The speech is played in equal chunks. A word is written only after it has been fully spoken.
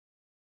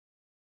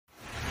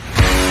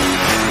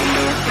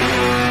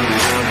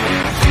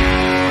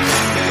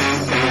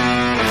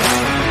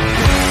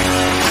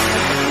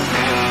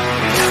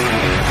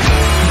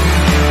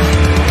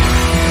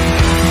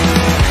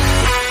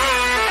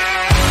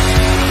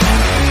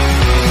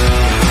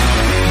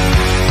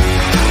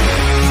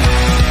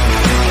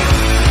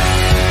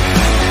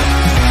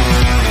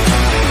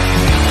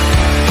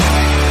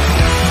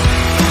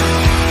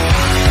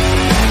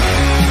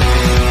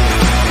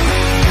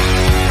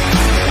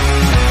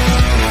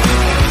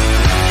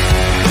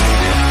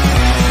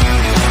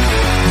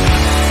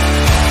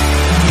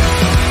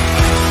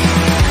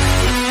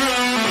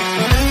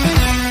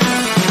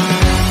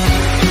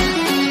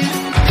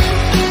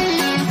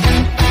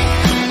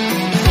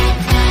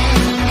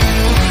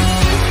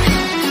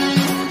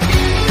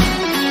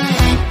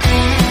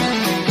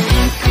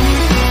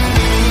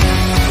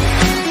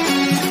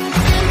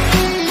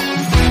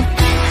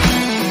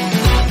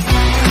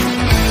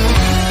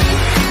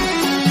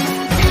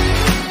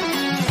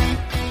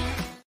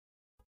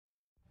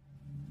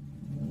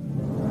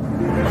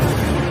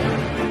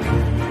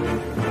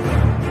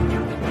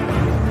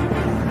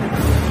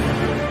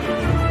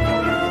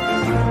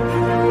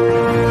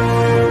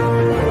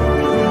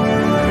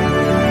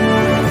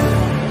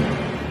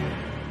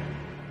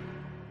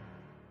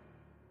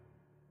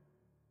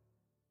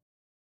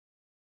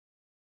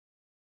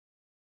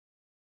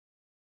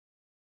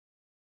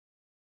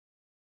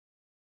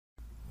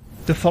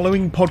The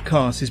following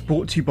podcast is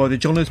brought to you by the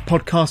Johners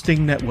Podcasting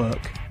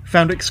Network,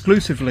 found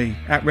exclusively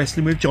at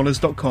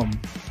WrestlingWithJohners.com.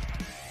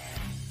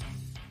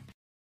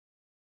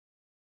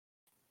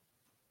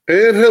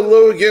 And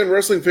hello again,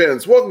 wrestling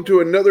fans. Welcome to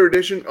another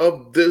edition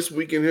of This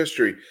Week in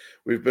History.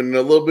 We've been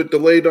a little bit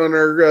delayed on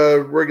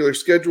our regular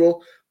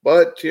schedule,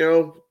 but,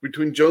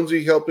 between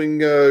Jonesy helping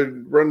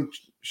run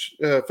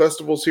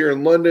festivals here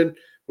in London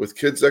with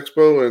Kids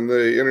Expo and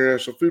the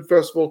International Food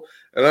Festival,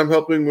 and I'm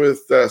helping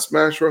with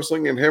Smash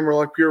Wrestling and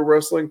Hammerlock Pure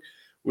Wrestling,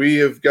 we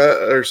have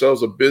got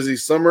ourselves a busy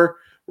summer.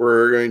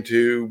 We're going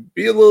to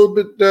be a little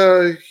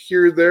bit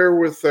here or there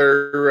with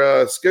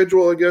our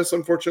schedule, I guess,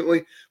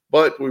 unfortunately.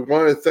 But we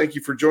want to thank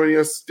you for joining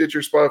us, Stitcher,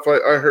 Spotify,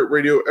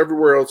 iHeartRadio,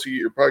 everywhere else you get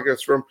your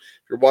podcasts from.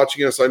 If you're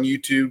watching us on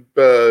YouTube,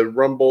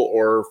 Rumble,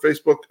 or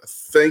Facebook,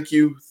 thank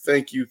you.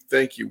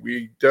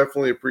 We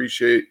definitely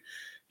appreciate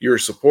your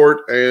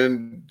support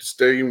and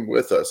staying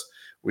with us.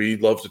 We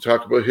love to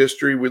talk about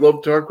history. We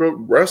love to talk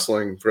about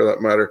wrestling, for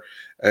that matter.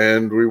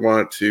 And we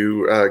want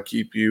to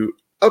keep you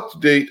up to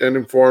date and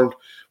informed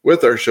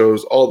with our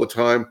shows all the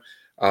time.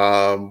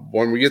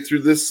 When we get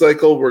through this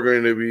cycle, we're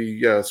going to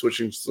be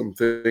switching some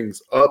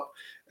things up,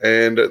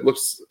 and it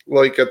looks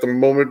like at the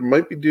moment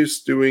might be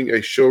just doing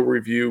a show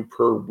review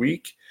per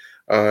week.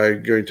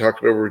 I'm going to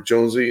talk it over with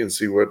Jonesy and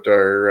see what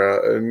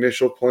our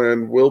initial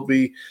plan will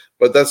be,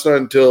 but that's not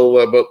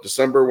until about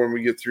December when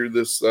we get through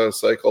this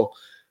cycle.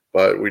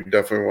 But we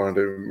definitely want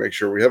to make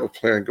sure we have a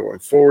plan going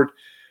forward.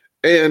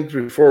 And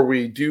before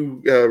we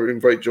do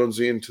invite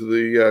Jonesy into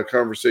the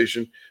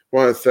conversation, I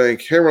want to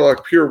thank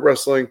Hammerlock Pure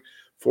Wrestling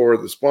for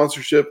the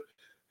sponsorship.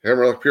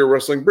 Hammerlock Pure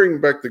Wrestling,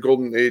 bringing back the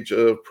golden age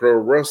of pro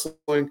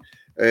wrestling.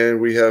 And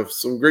we have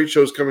some great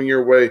shows coming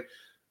your way.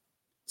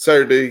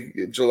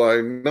 Saturday, July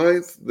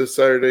 9th, this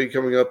Saturday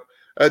coming up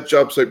at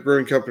Jobsite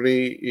Brewing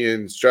Company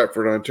in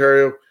Stratford,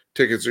 Ontario.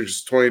 Tickets are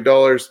just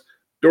 $20.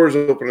 Doors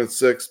open at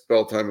 6,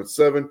 bell time at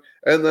 7.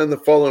 And then the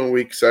following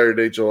week,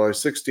 Saturday, July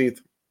 16th,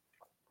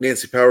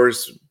 Nancy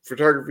Powers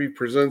Photography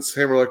presents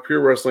Hammerlock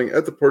Pure Wrestling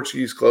at the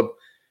Portuguese Club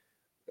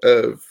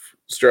of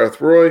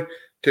Strathroy.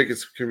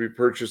 Tickets can be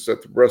purchased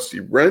at the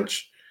Rusty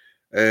Wrench.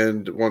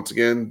 And once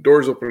again,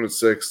 doors open at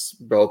 6,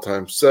 bell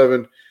time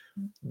 7.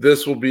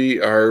 This will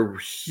be our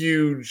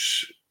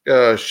huge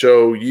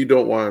show. You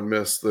don't want to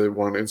miss the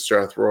one in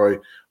Strathroy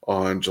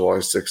on July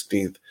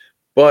 16th.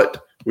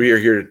 But we are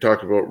here to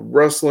talk about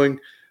wrestling.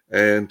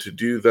 And to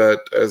do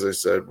that, as I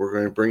said, we're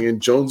going to bring in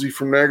Jonesy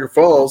from Niagara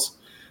Falls.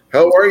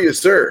 How are you,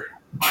 sir?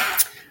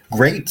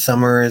 Great.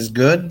 Summer is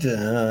good.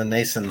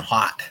 Nice and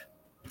hot.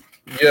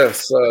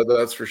 Yes,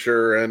 that's for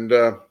sure. And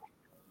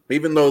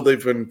even though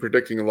they've been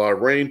predicting a lot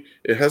of rain,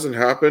 it hasn't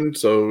happened.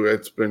 So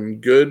it's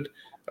been good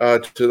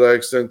to that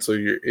extent. So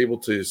you're able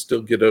to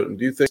still get out and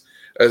do things.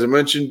 As I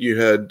mentioned, you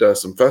had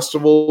some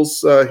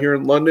festivals here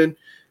in London,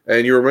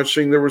 and you were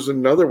mentioning there was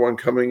another one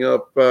coming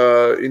up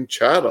in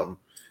Chatham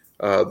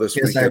this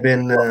week. Yes, I've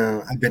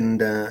been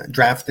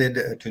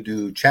drafted to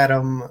do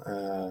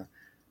Chatham.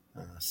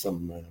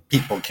 Some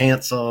people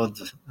canceled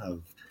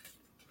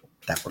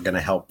that were going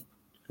to help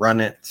run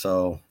it,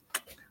 so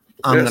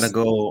I'm going to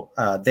go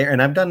there.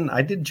 And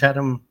I did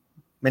Chatham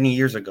many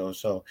years ago,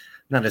 so I'm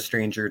not a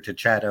stranger to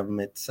Chatham.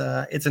 It's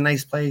a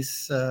nice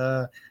place,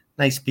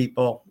 nice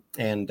people,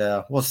 and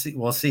we'll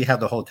see how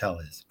the hotel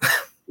is.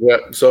 Yeah,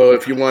 so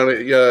if you want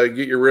to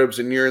get your ribs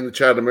and you're in the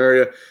Chatham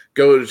area,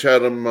 go to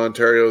Chatham,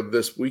 Ontario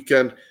this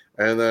weekend,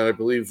 and then I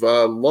believe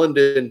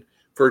London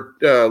for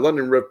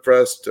London Rib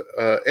Fest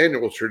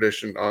annual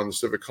tradition on the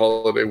Civic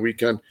Holiday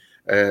weekend.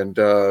 And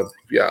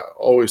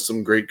always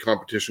some great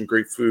competition,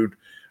 great food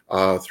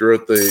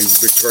throughout the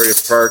Victoria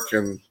Park.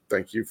 And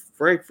thank you,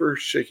 Frank, for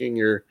shaking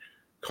your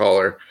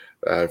collar.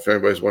 If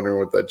anybody's wondering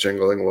what that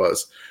jingling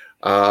was.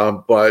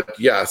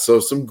 So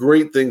some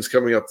great things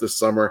coming up this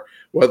summer,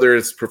 whether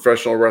it's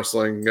professional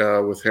wrestling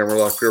with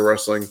Hammerlock Pure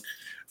Wrestling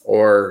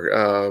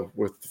or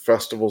with the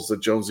festivals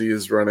that Jonesy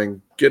is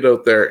running. Get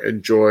out there,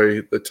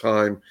 enjoy the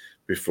time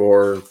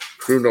before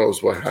who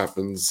knows what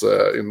happens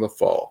in the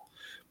fall.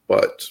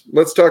 But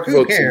let's talk about.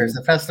 Who cares?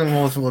 The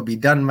festivals will be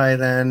done by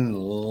then.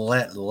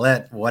 Let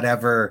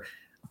whatever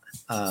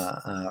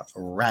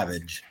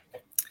ravage.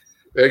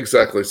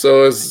 Exactly.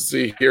 So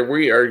here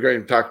we are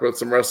going to talk about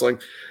some wrestling.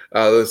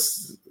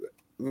 This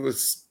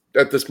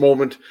at this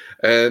moment,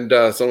 and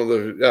some of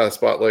the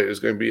spotlight is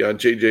going to be on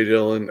J.J.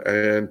 Dillon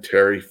and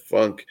Terry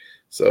Funk.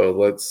 So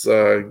let's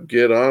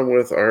get on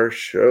with our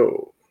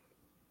show.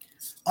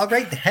 All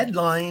right, the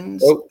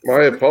headlines. Oh,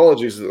 my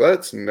apologies.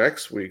 That's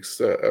next week's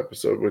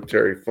episode with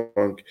Terry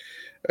Funk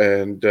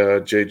and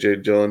J.J.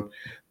 Dillon.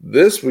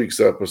 This week's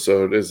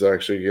episode is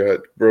actually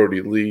got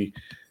Brody Lee,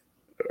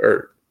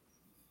 or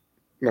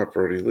not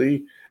Brody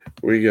Lee.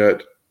 We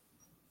got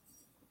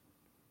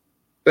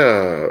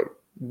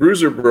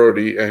Bruiser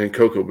Brody and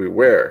Coco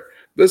Beware.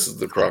 This is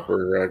the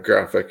proper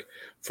graphic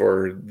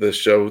for this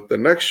show. The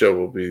next show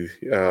will be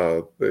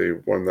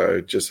the one that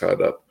I just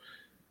had up.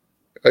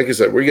 Like I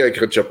said, we got to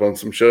catch up on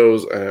some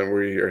shows, and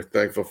we are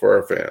thankful for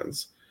our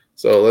fans.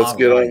 So let's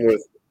get on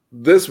with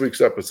this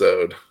week's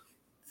episode.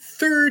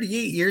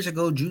 38 years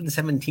ago, June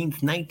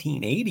 17th,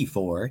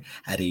 1984,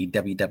 at a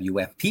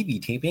WWF TV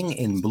taping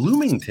in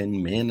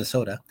Bloomington,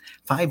 Minnesota,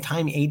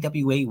 five-time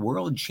AWA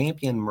World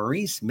Champion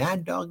Maurice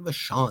Mad Dog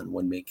Vachon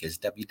would make his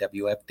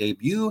WWF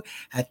debut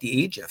at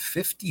the age of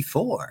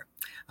 54.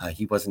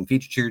 He wasn't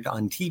featured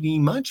on TV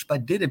much,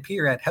 but did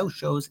appear at house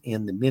shows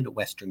in the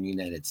Midwestern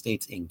United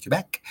States in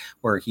Quebec,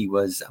 where he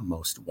was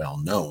most well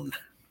known.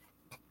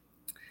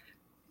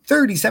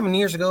 37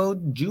 years ago,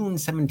 June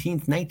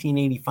 17th,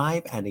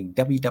 1985, at a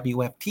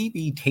WWF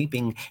TV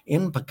taping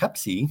in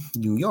Poughkeepsie,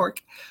 New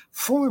York,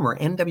 former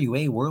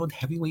NWA World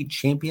Heavyweight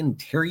Champion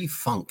Terry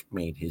Funk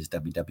made his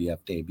WWF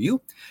debut.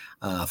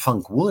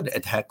 Funk would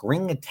attack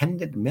ring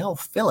attendant Mel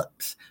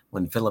Phillips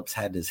when Phillips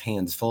had his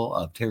hands full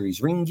of Terry's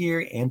ring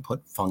gear and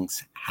put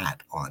Funk's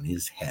hat on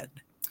his head.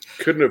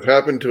 Couldn't have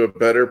happened to a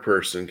better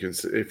person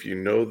if you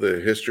know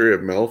the history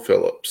of Mel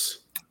Phillips.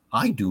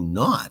 I do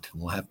not.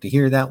 We'll have to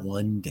hear that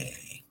one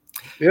day.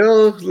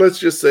 Let's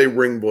just say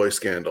ring boy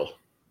scandal.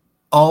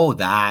 Oh,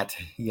 that.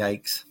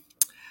 Yikes.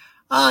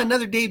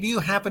 Another debut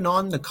happened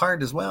on the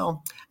card as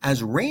well,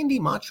 as Randy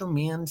Macho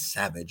Man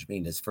Savage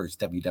made his first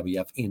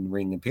WWF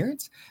in-ring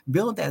appearance.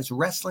 Billed as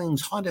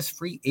wrestling's hottest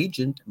free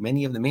agent,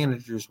 many of the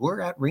managers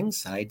were at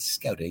ringside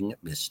scouting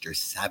Mr.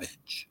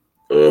 Savage.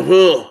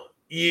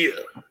 Yeah.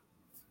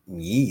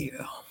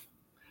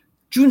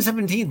 June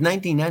 17th,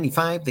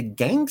 1995, the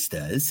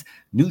Gangstas,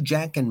 New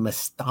Jack and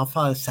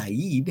Mustafa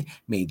Saeed,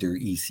 made their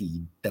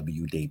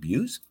ECW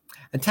debuts,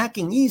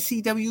 attacking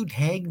ECW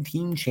Tag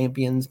Team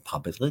Champions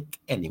Public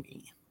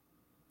Enemy.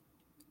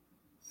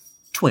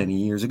 20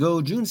 years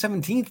ago, June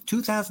 17th,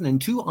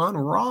 2002, on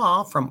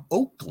Raw from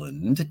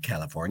Oakland,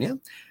 California,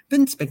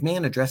 Vince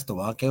McMahon addressed the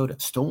walkout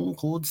of Stone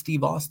Cold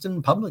Steve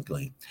Austin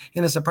publicly.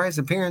 In a surprise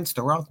appearance,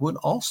 The Rock would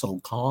also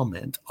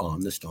comment on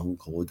the Stone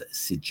Cold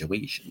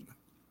situation.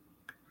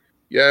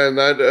 Yeah, and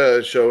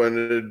that show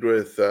ended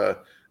with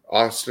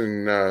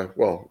Austin,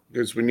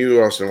 because we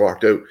knew Austin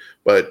walked out,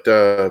 but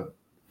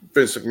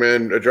Vince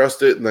McMahon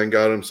addressed it and then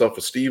got himself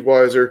a Steve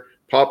Weiser,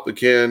 popped the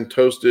can,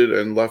 toasted,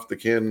 and left the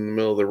can in the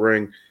middle of the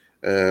ring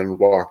and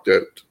walked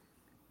out.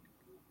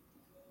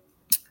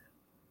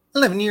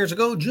 11 years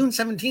ago, June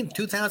 17th,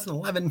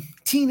 2011,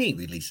 TNA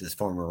releases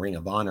former Ring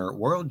of Honor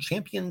World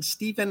Champion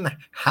Stephen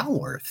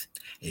Howarth,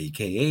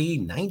 a.k.a.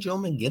 Nigel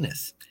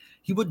McGuinness.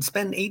 He would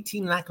spend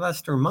 18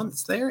 lackluster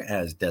months there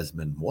as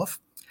Desmond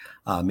Wolfe.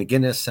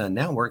 McGuinness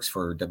now works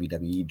for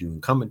WWE doing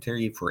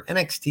commentary for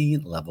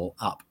NXT Level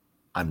Up.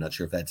 I'm not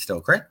sure if that's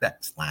still correct.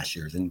 That's last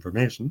year's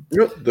information.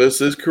 Yep, this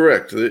is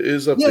correct. It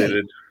is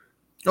updated.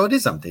 Yeah. Oh, it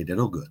is updated.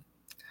 Oh, good.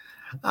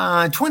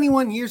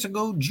 21 years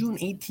ago, June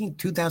 18th,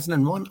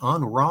 2001,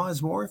 on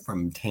Raw's War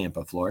from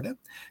Tampa, Florida,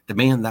 the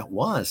man that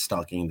was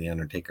stalking The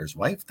Undertaker's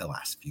wife the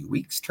last few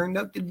weeks turned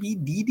out to be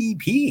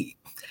DDP.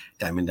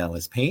 Diamond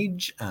Dallas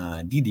Page.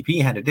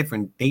 DDP had a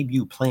different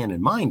debut plan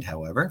in mind,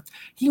 however.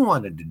 He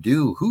wanted to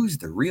do Who's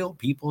the Real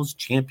People's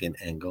Champion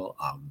angle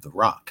of The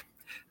Rock.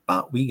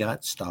 But we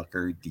got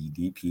Stalker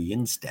DDP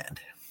instead.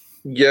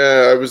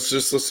 Yeah, I was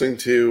just listening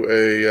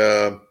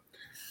to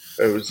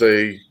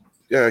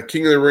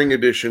King of the Ring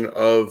edition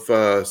of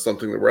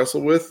Something to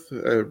Wrestle With,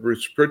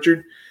 Bruce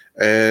Pritchard,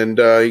 and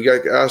he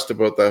got asked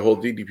about that whole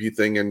DDP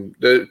thing, and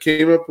it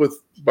came up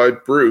by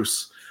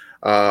Bruce.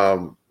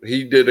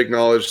 He did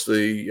acknowledge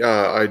the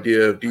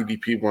idea of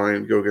DDP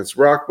wanting to go against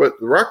Rock, but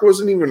The Rock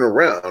wasn't even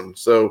around,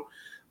 so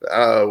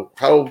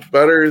how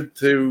better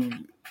to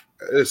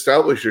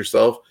establish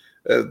yourself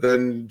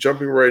than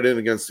jumping right in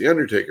against The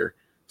Undertaker?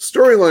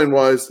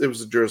 Storyline-wise, it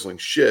was a drizzling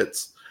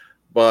shits.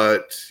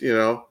 But,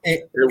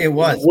 it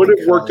would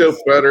have worked out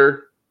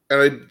better.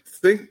 And I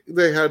think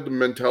they had the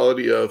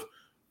mentality of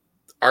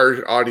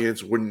our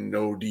audience wouldn't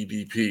know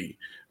DDP.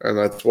 And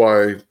that's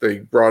why they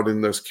brought in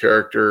this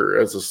character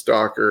as a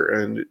stalker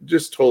and it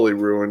just totally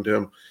ruined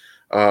him.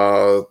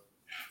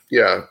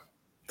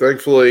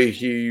 Thankfully,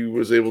 he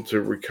was able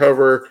to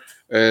recover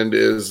and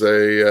is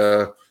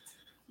a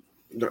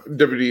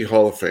WWE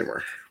Hall of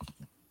Famer.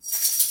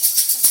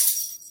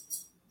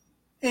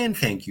 And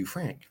thank you,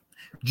 Frank.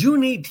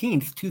 June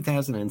 18th,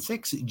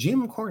 2006,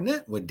 Jim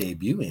Cornette would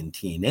debut in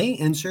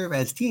TNA and serve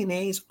as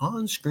TNA's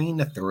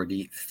on-screen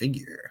authority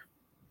figure.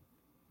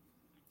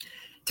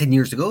 10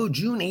 years ago,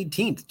 June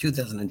 18th,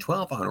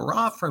 2012, on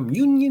Raw from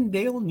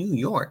Uniondale, New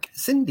York,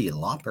 Cyndi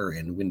Lauper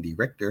and Wendy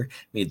Richter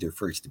made their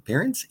first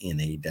appearance in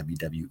a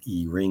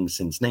WWE ring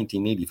since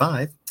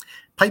 1985.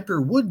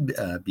 Piper would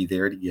be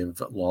there to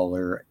give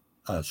Lauper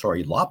a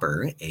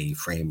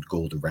framed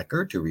gold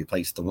record to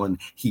replace the one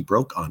he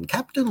broke on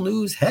Captain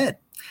Lou's head.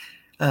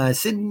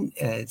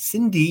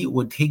 Cyndi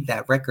would take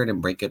that record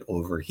and break it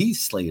over Heath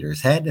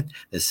Slater's head.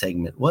 This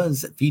segment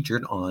was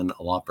featured on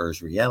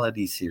Lauper's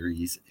reality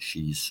series,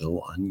 She's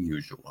So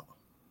Unusual.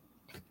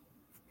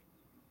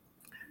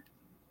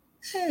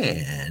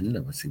 And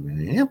let's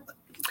see.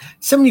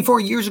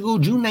 74 years ago,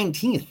 June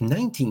 19th,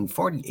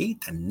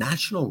 1948, the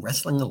National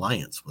Wrestling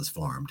Alliance was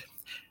formed.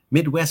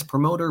 Midwest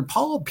promoter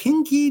Paul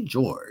Pinky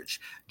George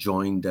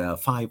joined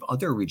 5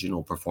 other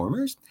regional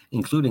performers,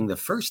 including the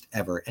first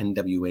ever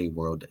NWA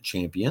World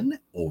Champion,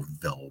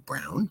 Orville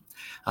Brown.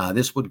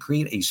 This would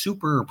create a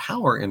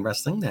superpower in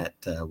wrestling that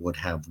would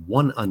have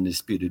one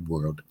undisputed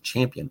world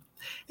champion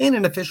and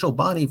an official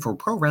body for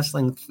pro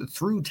wrestling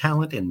through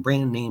talent and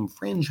brand name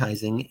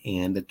franchising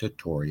and a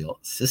tutorial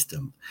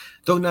system.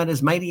 Though not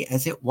as mighty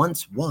as it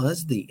once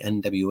was, the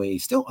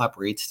NWA still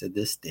operates to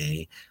this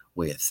day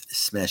with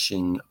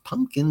Smashing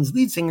Pumpkins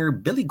lead singer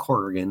Billy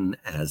Corgan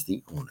as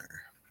the owner.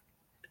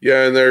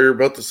 Yeah, and they're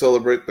about to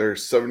celebrate their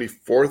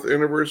 74th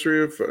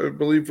anniversary, I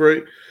believe,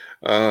 right?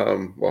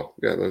 Well,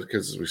 yeah,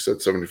 because we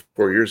said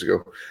 74 years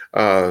ago.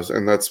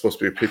 And that's supposed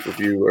to be a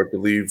pay-per-view, I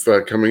believe,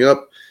 coming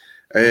up.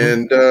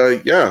 And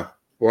yeah,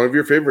 one of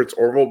your favorites,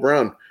 Orville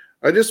Brown.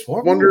 I just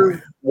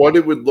wonder what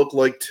it would look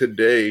like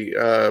today.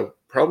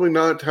 Probably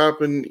not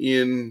happen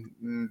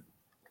in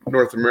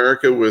North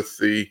America with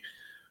the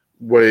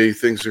way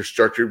things are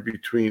structured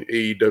between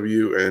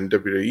AEW and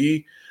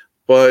WWE.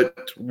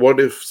 But what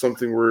if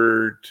something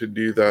were to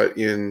do that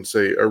in,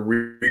 say, a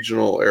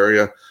regional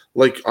area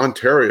like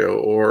Ontario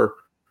or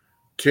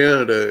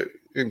Canada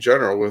in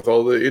general, with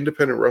all the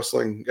independent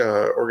wrestling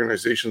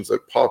organizations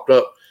that popped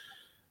up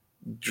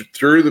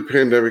through the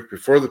pandemic,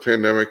 before the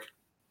pandemic,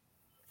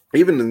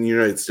 even in the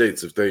United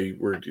States, if they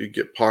were to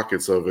get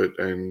pockets of it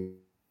and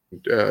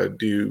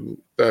do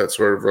that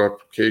sort of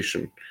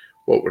replication,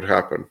 what would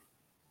happen?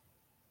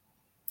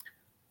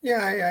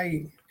 Yeah,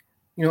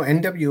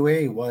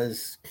 NWA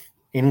was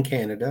in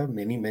Canada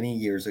many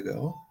years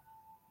ago,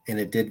 and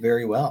it did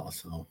very well.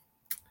 So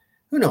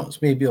who knows?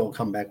 Maybe it'll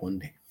come back one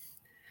day.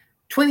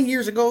 20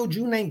 years ago,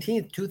 June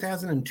 19th,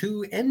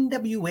 2002,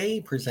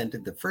 NWA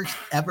presented the first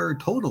ever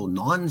total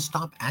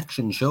non-stop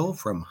action show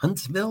from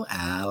Huntsville,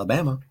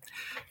 Alabama.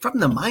 From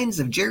the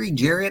minds of Jerry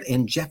Jarrett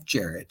and Jeff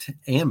Jarrett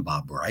and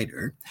Bob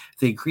Ryder,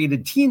 they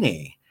created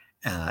TNA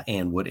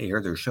and would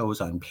air their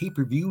shows on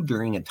pay-per-view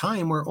during a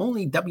time where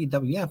only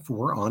WWF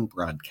were on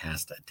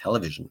broadcast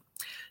television.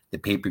 The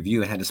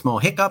pay-per-view had a small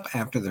hiccup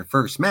after their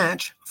first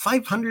match.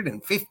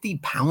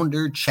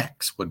 550-pounder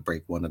checks would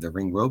break one of the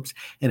ring ropes,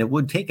 and it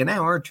would take an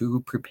hour to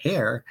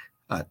prepare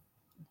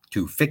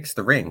to fix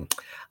the ring.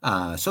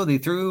 So they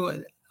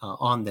threw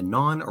on the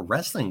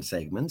non-wrestling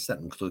segments that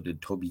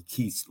included Toby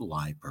Keith's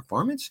live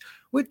performance,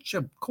 which,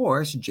 of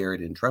course,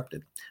 Jarrett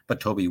interrupted. But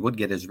Toby would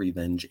get his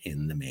revenge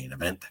in the main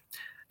event.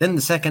 Then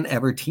the second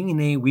ever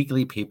TNA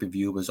weekly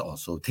pay-per-view was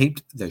also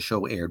taped. The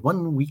show aired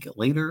 1 week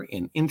later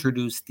and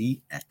introduced the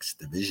X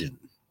Division.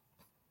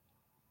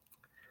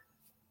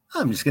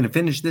 I'm just going to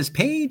finish this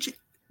page.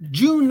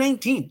 June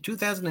 19th,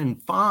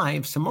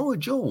 2005, Samoa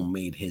Joe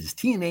made his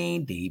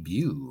TNA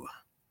debut.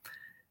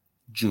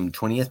 June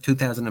 20th,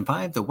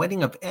 2005, the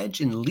wedding of Edge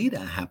and Lita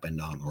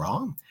happened on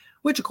Raw,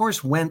 which of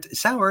course went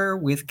sour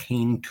with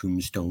Kane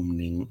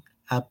tombstoning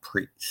a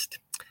priest.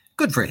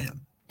 Good for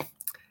him.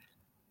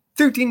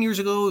 13 years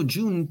ago,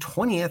 June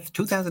 20th,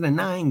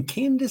 2009,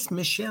 Candice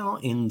Michelle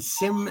and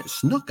Sim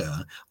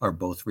Snuka are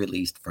both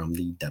released from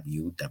the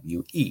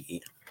WWE.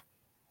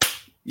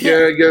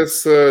 Yeah, I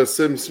guess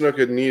Sim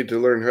Snuka needed to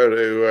learn how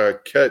to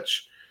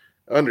catch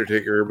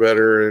Undertaker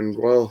better. And,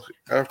 well,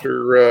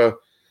 after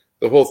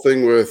the whole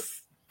thing with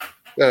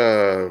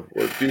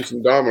what Deuce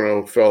and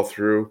Domino fell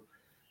through,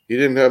 he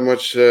didn't have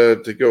much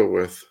to go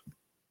with.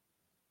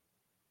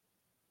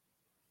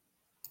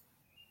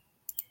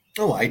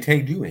 Oh, I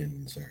tagged you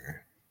in,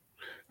 sir.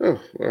 Oh,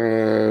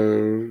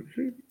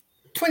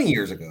 20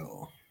 years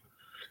ago,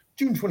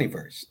 June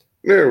 21st.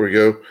 There we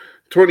go.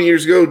 20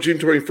 years ago, June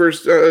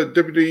 21st,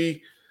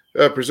 WWE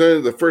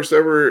presented the first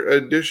ever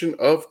edition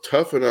of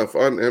Tough Enough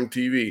on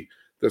MTV.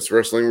 This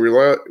wrestling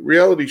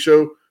reality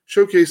show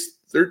showcased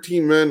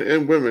 13 men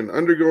and women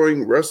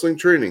undergoing wrestling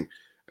training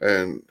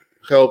and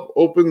helped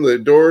open the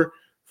door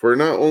for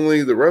not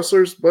only the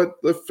wrestlers,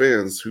 but the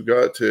fans who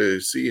got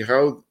to see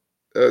how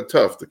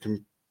tough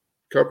the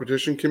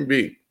competition can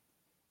be.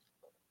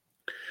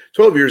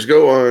 12 years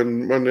ago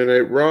on Monday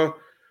Night Raw,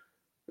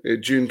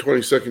 June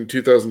 22nd,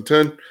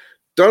 2010,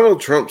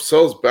 Donald Trump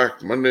sells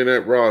back Monday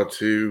Night Raw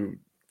to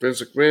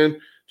Vince McMahon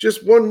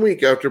just 1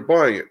 week after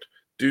buying it,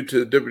 due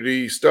to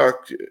WWE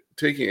stock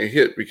taking a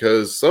hit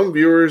because some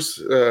viewers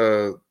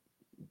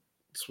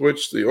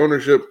switched the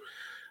ownership,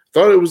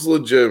 thought it was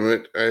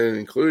legitimate, and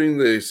including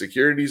the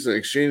Securities and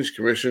Exchange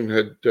Commission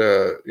had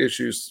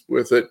issues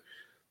with it.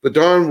 The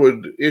Don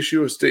would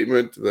issue a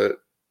statement that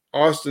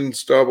Austin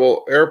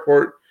Stubble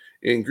Airport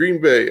in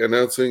Green Bay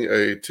announcing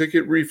a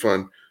ticket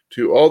refund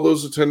to all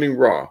those attending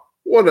Raw.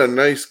 What a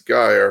nice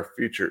guy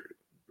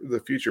the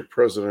future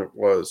president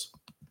was.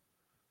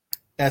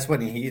 That's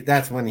when he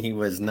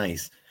was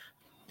nice.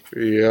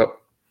 Yep.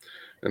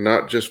 And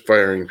not just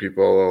firing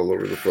people all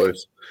over the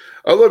place.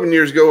 11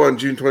 years ago on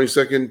June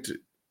 22nd,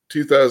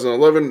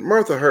 2011,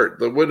 Martha Hart,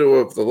 the widow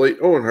of the late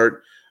Owen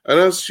Hart,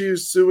 announced she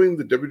is suing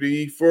the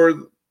WWE for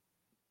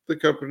the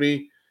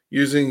company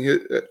using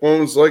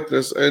Owen's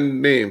likeness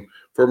and name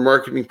for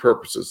marketing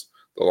purposes.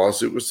 The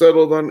lawsuit was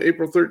settled on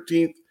April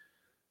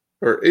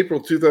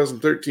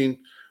 2013,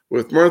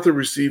 with Martha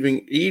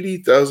receiving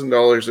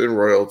 $80,000 in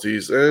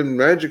royalties, and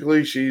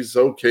magically she's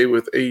okay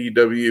with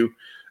AEW,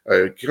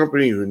 a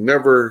company who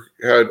never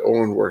had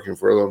Owen working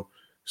for them,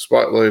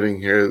 spotlighting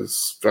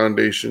his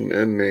foundation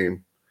and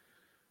name.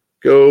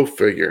 Go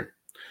figure.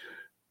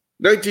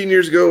 19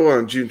 years ago,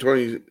 on June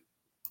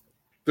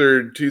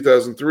 23rd,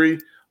 2003,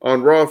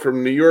 on Raw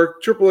from New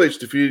York, Triple H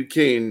defeated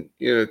Kane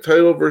in a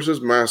title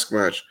versus mask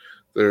match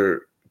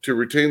to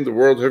retain the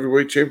World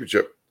Heavyweight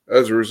Championship.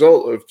 As a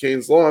result of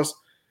Kane's loss,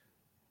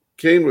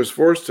 Kane was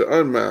forced to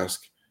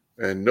unmask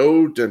and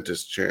no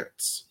dentist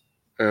chance.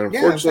 And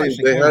unfortunately,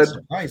 they had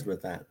surprised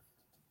with that.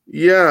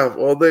 Yeah,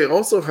 well, they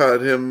also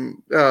had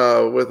him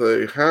with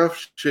a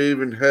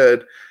half-shaven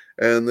head,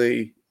 and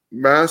the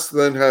mask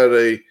then had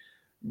a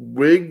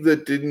wig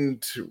that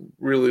didn't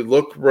really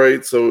look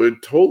right, so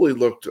it totally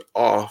looked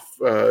off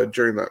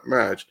during that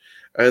match.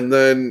 And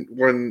then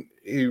when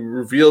he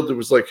revealed it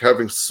was like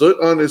having soot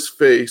on his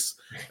face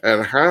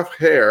and half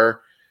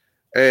hair,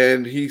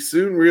 and he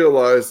soon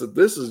realized that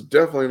this is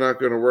definitely not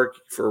going to work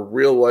for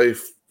real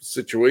life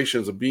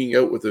situations of being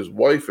out with his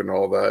wife and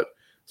all that,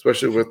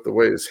 especially with the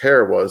way his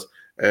hair was,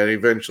 and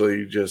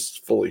eventually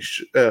just fully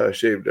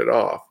shaved it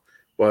off.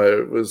 But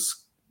it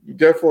was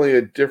definitely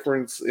a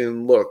difference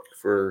in look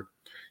for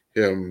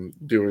him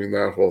doing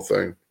that whole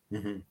thing.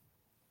 Mm-hmm.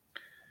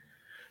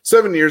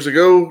 7 years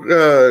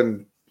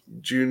ago,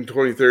 June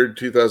 23rd,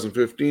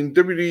 2015,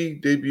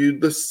 WWE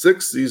debuted the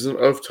 6th season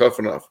of Tough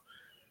Enough.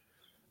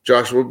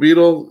 Joshua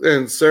Beadle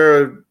and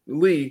Sarah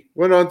Lee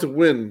went on to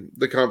win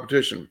the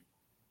competition.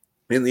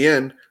 In the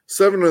end,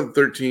 7 of the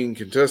 13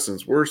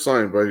 contestants were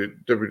signed by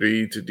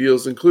WWE to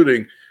deals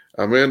including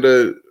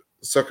Amanda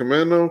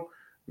Sacramento,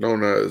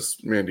 known as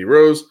Mandy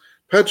Rose,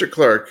 Patrick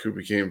Clark, who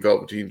became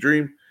Velveteen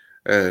Dream,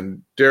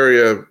 and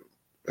Daria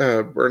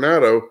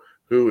Bernardo,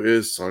 who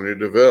is Sonya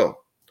Deville.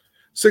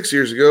 6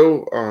 years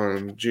ago,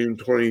 on June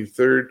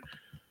 23rd,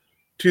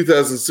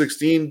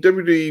 2016,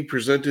 WWE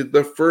presented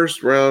the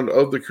first round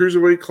of the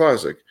Cruiserweight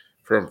Classic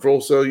from Full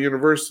Sail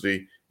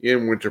University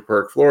in Winter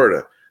Park,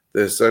 Florida.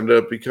 This ended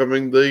up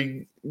becoming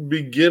the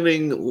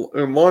beginning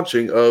and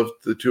launching of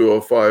the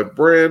 205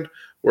 brand,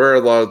 where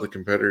a lot of the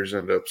competitors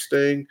end up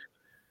staying.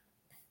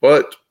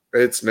 But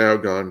it's now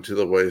gone to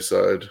the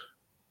wayside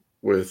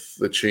with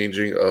the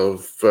changing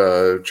of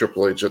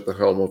Triple H at the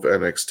helm of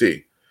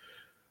NXT.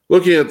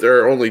 Looking at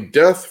their only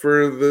death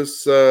for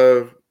this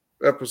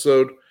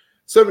episode,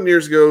 7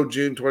 years ago,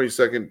 June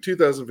 22nd,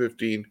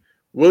 2015,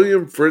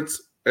 William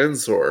Fritz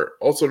Ensor,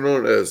 also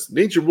known as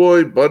Nature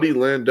Boy Buddy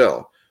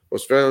Landell,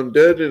 was found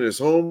dead in his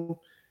home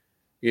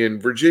in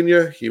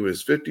Virginia. He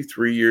was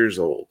 53 years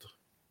old.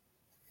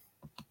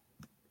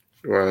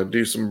 You want to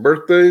do some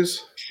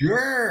birthdays?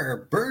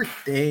 Sure,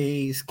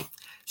 birthdays.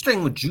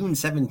 Starting with June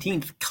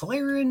 17th,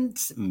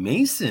 Clarence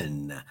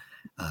Mason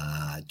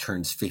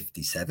turns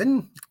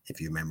 57.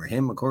 If you remember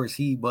him, of course,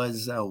 he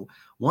was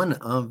one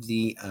of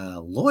the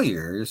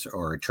lawyers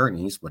or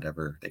attorneys,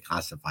 whatever they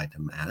classified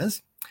him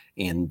as,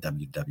 in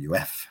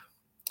WWF.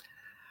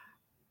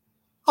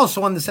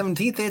 Also on the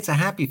 17th, it's a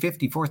happy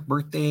 54th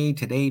birthday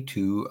today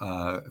to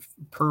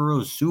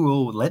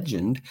Purosuo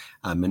legend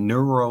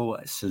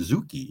Minoru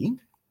Suzuki.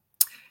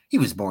 He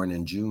was born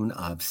in June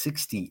of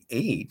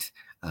 68.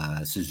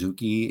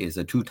 Suzuki is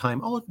a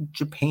two-time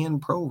All-Japan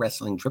Pro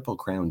Wrestling Triple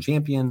Crown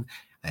champion,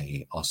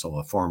 also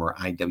a former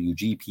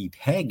IWGP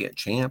Tag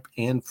champ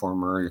and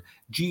former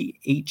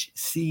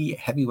GHC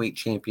Heavyweight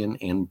champion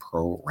in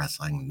Pro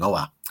Wrestling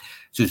Noah.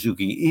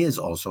 Suzuki is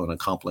also an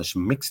accomplished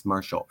mixed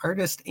martial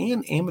artist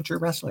and amateur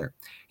wrestler.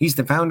 He's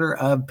the founder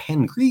of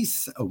Penn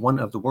Grease, one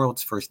of the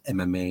world's first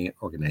MMA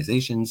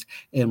organizations,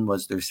 and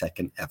was their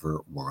second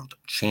ever world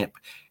champ.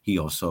 He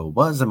also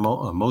was a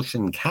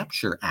motion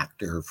capture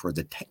actor for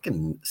the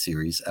Tekken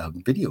series of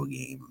video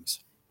games.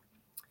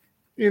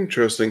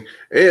 Interesting.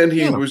 And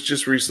he was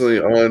just recently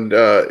on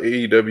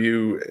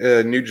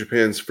AEW New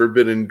Japan's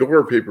Forbidden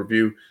Door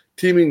pay-per-view,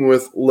 teaming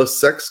with Le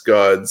Sex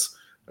Gods,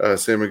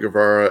 Sammy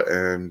Guevara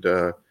and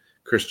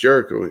Chris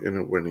Jericho in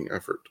a winning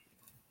effort.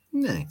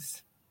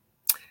 Nice.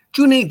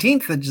 June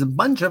 18th, there's a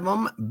bunch of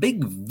them.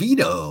 Big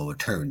Vito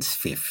turns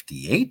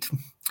 58.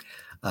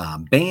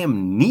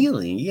 Bam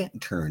Neely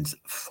turns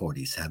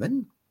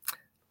 47.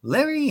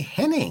 Larry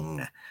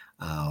Hennig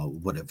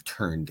would have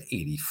turned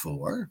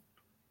 84.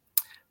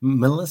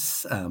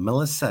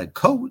 Melissa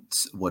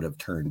Coates would have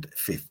turned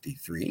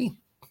 53.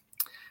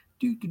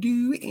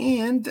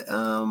 And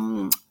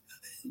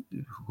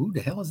who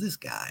the hell is this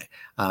guy?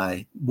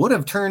 Would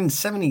have turned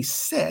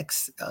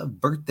 76.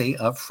 Birthday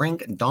of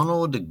Frank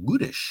Donald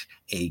Gudish,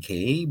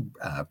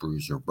 a.k.a.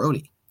 Bruiser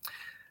Brody.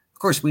 Of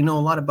course, we know a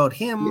lot about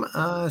him,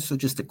 so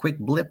just a quick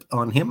blip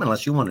on him,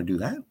 unless you want to do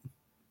that.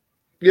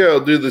 Yeah, I'll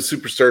do the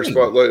superstar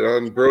spotlight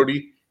on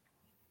Brody.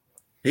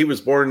 He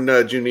was born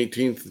June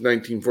 18th,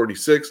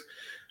 1946,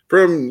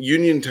 from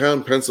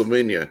Uniontown,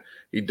 Pennsylvania.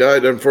 He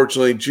died,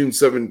 unfortunately, July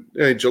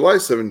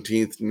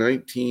 17th,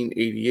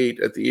 1988,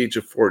 at the age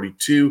of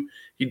 42.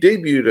 He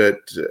debuted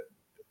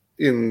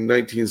in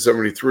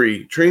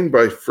 1973, trained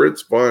by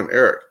Fritz von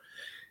Erich.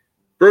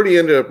 Brody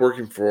ended up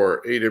working for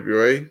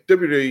AWA,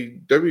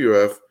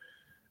 WWF,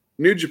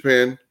 New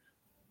Japan,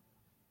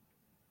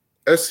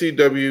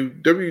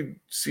 SCW,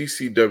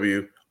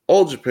 WCCW,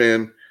 All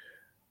Japan,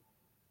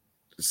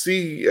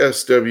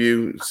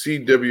 CSW,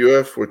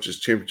 CWF, which is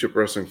Championship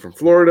Wrestling from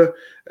Florida,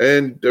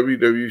 and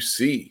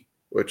WWC,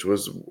 which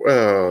was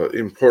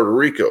in Puerto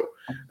Rico.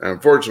 And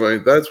unfortunately,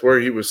 that's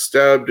where he was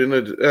stabbed in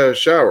a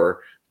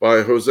shower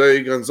by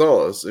Jose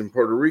Gonzalez in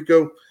Puerto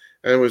Rico,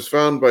 and was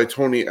found by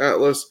Tony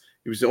Atlas.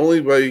 He was the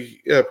only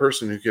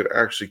person who could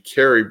actually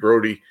carry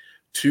Brody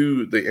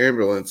to the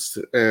ambulance,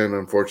 and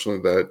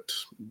unfortunately that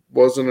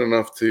wasn't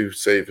enough to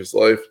save his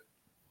life.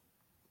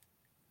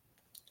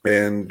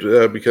 And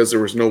because there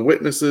was no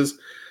witnesses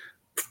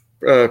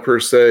per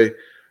se,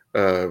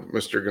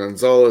 Mr.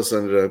 Gonzalez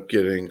ended up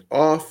getting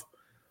off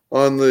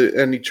on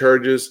any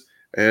charges,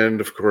 and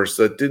of course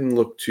that didn't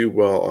look too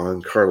well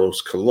on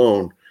Carlos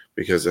Colon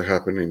because it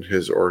happened in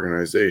his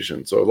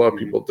organization. So a lot of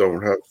people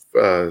don't have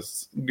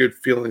good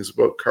feelings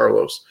about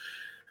Carlos.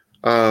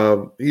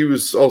 He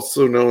was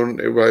also known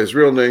by his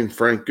real name,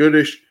 Frank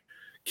Goodish,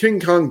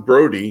 King Kong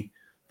Brody,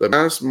 the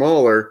Masked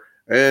Mauler,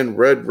 and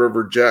Red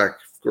River Jack.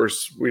 Of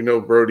course, we know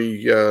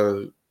Brody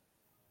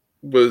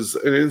was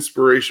an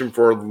inspiration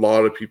for a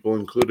lot of people,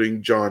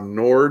 including John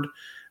Nord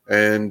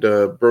and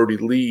Brody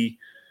Lee.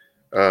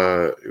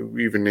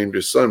 We even named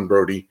his son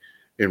Brody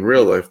in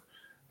real life.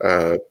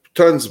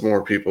 Tons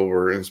more people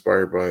were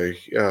inspired by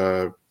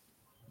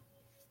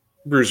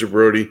Bruiser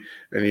Brody,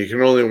 and you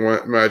can only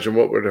imagine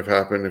what would have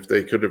happened if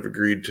they could have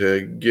agreed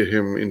to get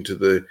him into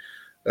the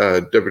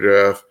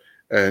WWF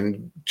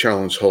and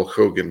challenge Hulk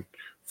Hogan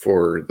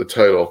for the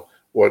title.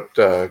 What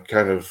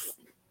kind of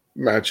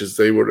matches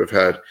they would have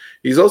had.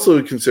 He's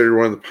also considered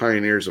one of the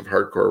pioneers of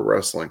hardcore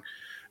wrestling.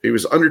 He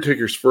was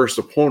Undertaker's first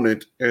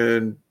opponent,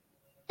 and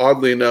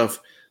oddly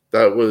enough,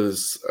 that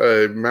was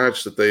a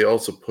match that they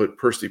also put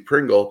Percy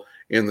Pringle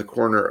in the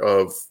corner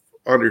of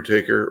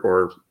Undertaker,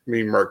 or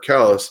Mark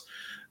Callis,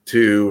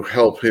 to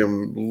help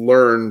him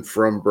learn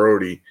from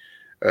Brody.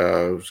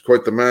 It was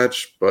quite the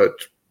match, but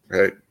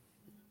hey,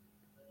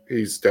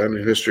 he's down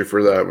in history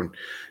for that one.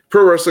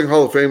 Pro Wrestling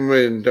Hall of Fame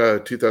in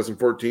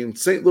 2014,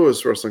 St.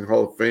 Louis Wrestling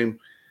Hall of Fame,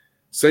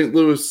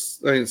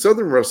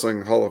 Southern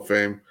Wrestling Hall of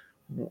Fame,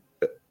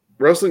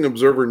 Wrestling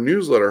Observer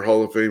Newsletter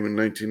Hall of Fame in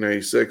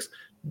 1996,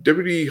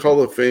 WWE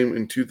Hall of Fame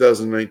in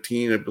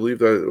 2019. I believe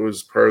that it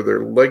was part of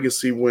their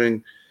legacy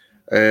wing,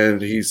 and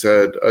he's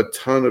had a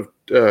ton of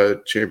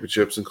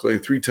championships, including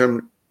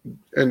 3-time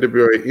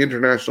NWA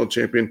International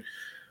Champion,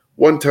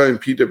 1-time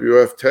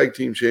PWF Tag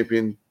Team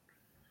Champion,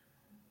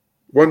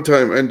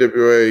 1-time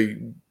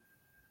NWA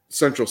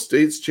Central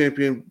States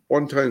Champion,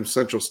 1-time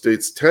Central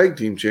States Tag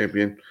Team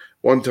Champion,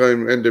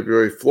 1-time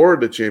NWA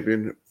Florida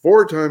Champion,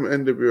 4-time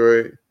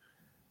NWA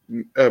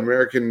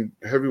American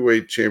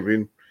Heavyweight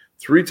Champion,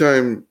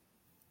 3-time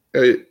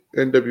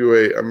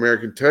NWA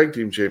American Tag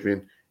Team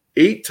Champion,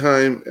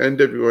 8-time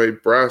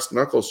NWA Brass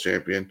Knuckles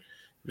Champion.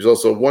 He was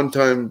also a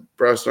 1-time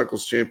Brass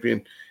Knuckles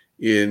Champion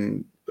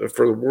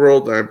for the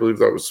world, and I believe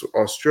that was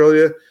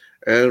Australia,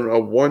 and a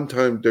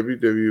 1-time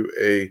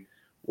WWA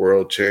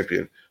World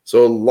Champion.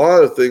 So a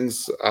lot of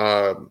things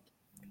on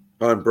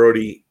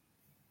Brody.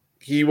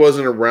 He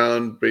wasn't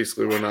around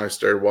basically when I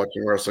started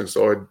watching wrestling,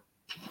 so I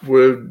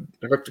would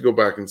have to go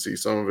back and see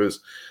some of his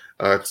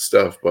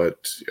stuff,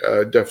 but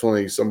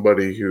definitely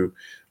somebody who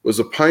was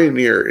a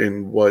pioneer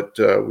in what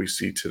we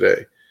see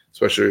today,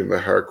 especially in the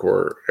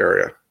hardcore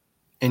area.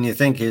 And you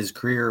think his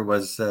career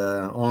was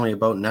only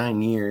about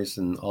 9 years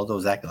and all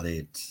those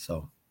accolades.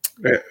 So,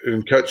 yeah,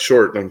 and cut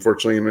short,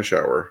 unfortunately, in the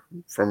shower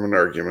from an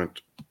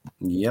argument.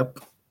 Yep.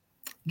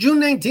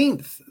 June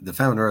 19th, the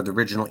founder of the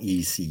original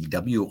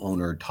ECW,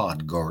 owner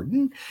Todd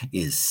Gordon,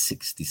 is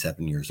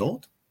 67 years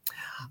old.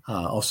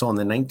 Also on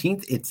the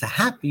 19th, it's a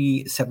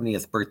happy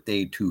 70th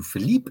birthday to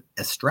Felipe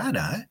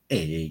Estrada,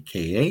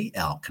 a.k.a.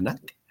 Al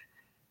Canuck.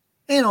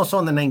 And also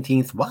on the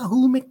 19th,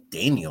 Wahoo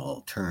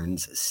McDaniel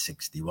turns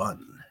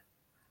 61.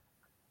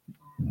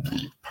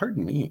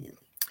 Pardon me.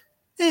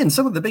 And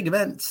some of the big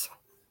events.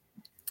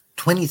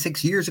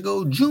 26 years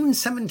ago, June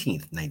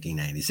 17th,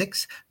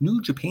 1996,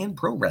 New Japan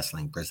Pro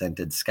Wrestling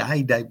presented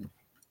Skydiving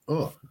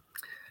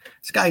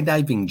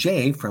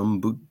J from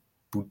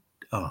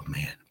Budokan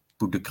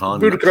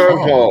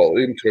Hall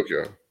in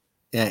Tokyo.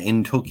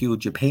 In Tokyo,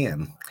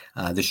 Japan.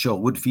 The show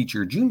would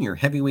feature junior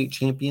heavyweight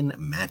champion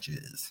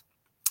matches.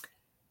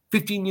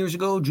 15 years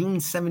ago, June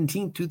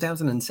 17,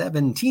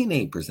 2007,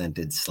 TNA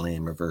presented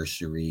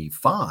Slammiversary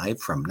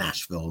 5 from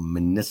Nashville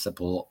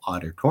Municipal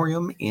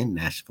Auditorium in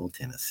Nashville,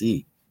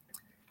 Tennessee.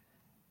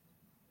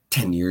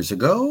 10 years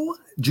ago,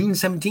 June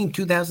 17,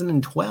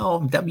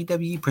 2012,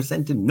 WWE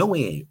presented No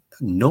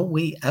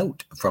Way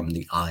Out from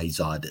the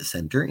Izod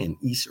Center in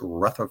East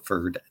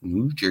Rutherford,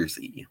 New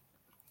Jersey.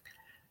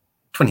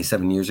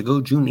 27 years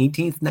ago, June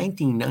 18,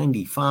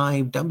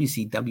 1995,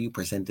 WCW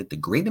presented the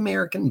Great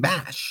American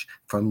Bash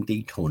from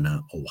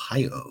Daytona,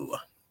 Ohio.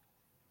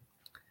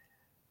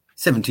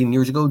 17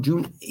 years ago,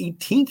 June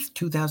 18th,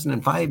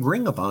 2005,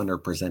 Ring of Honor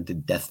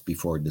presented Death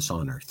Before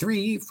Dishonor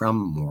 3 from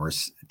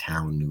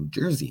Morristown, New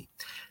Jersey.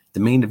 The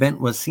main event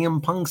was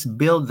CM Punk's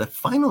Build the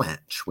final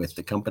match with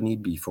the company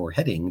before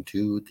heading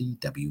to the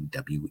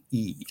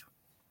WWE.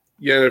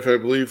 Yeah, and if I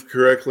believe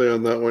correctly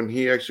on that one,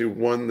 he actually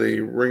won the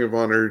Ring of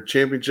Honor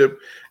Championship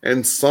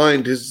and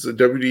signed his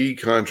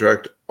WWE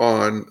contract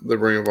on the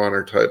Ring of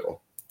Honor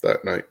title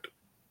that night.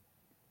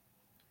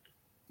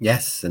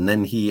 Yes, and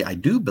then I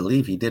do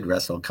believe he did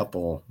wrestle a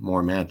couple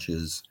more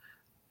matches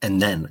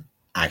and then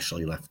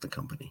actually left the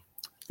company.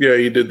 Yeah,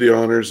 he did the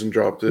honors and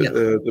dropped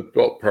the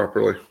belt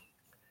properly.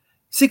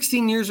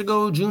 16 years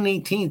ago, June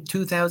 18th,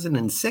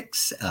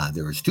 2006,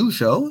 there was 2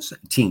 shows.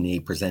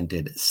 TNA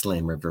presented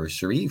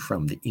Slammiversary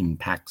from the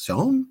Impact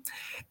Zone,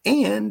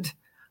 and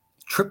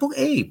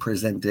AAA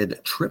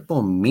presented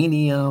Triple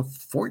Mania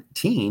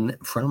 14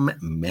 from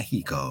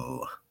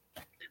Mexico.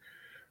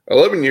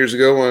 11 years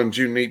ago, on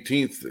June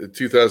 18th,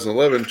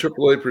 2011,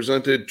 AAA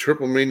presented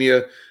Triple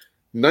Mania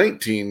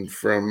 19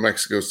 from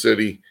Mexico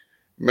City,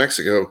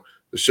 Mexico.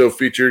 The show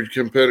featured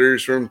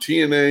competitors from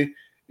TNA,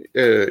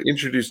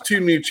 introduced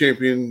 2 new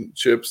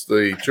championships,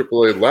 the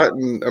AAA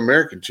Latin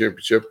American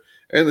Championship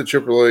and the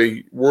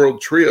AAA World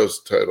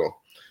Trios title.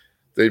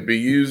 They'd be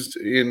used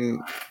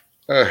in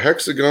a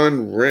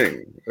hexagon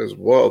ring as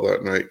well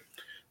that night.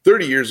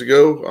 30 years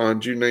ago, on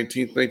June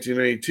 19th,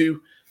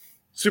 1992,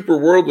 Super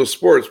World of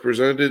Sports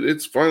presented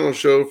its final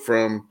show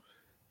from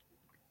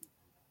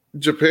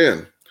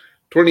Japan.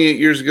 28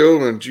 years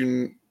ago, on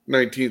June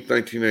 19th,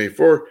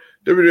 1994,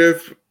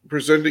 WWF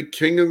presented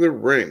King of the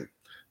Ring.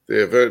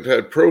 The event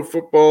had Pro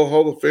Football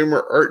Hall of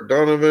Famer Art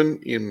Donovan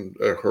in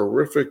a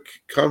horrific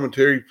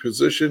commentary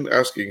position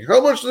asking, "How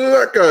much does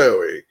that guy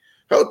weigh?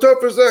 How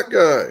tough is that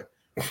guy?"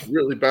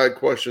 Really bad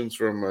questions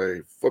from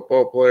a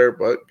football player,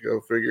 but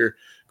go figure.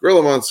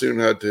 Gorilla Monsoon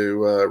had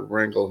to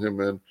wrangle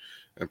him in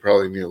and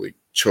probably nearly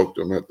choked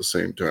him at the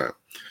same time.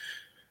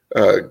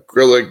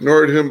 Gorilla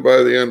ignored him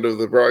by the end of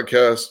the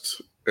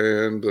broadcast,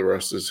 and the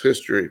rest is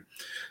history.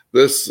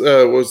 This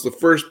was the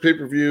first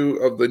pay-per-view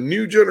of the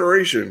new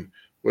generation,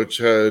 which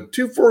had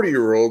 2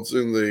 40-year-olds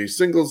in the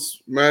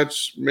singles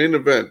match main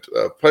event,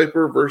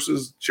 Piper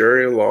versus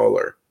Jerry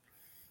Lawler.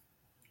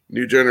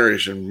 New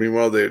generation.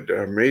 Meanwhile, they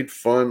made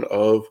fun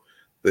of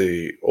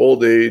the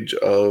old age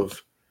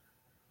of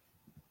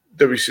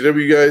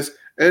WCW guys.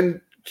 And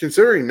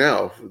considering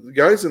now, the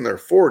guys in their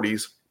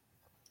 40s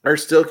are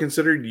still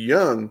considered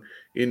young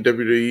in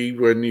WWE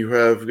when you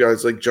have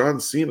guys like John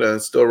Cena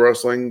still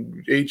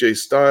wrestling, AJ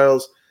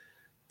Styles,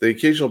 the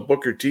occasional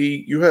Booker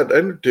T. You had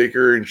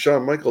Undertaker and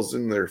Shawn Michaels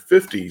in their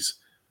 50s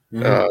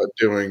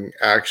doing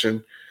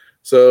action.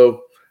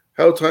 So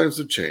how times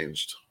have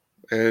changed.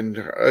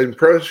 And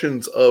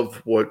impressions of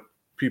what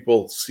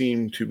people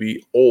seem to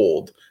be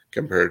old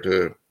compared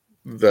to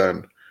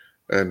then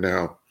and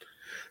now.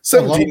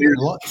 17 years.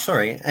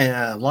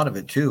 A lot of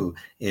it too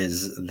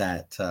is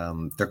that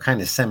they're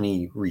kind of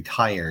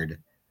semi-retired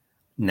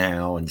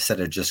now.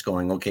 Instead of just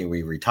going, okay,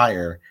 we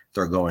retire,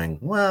 they're going,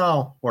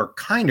 well, we're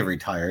kind of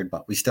retired,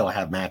 but we still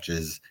have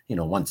matches,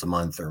 once a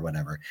month or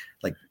whatever.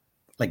 Like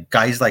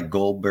guys like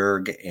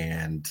Goldberg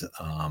and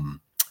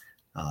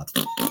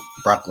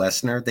Brock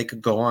Lesnar, they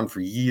could go on for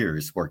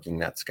years working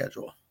that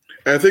schedule.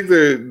 I think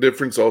the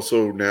difference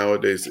also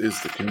nowadays is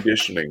the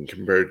conditioning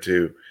compared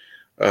to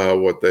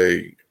what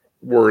they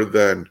were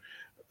then.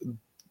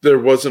 There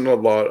wasn't a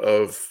lot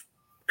of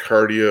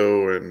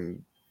cardio,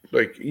 and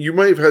like you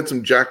might have had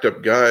some jacked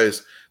up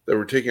guys that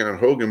were taking on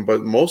Hogan,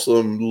 but most of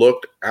them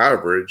looked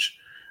average,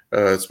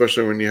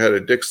 especially when you had a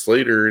Dick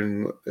Slater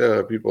and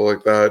people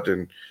like that,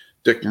 and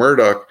Dick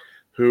Murdoch,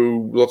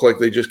 who looked like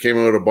they just came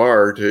out of a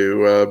bar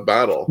to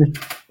battle.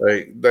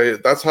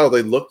 That's how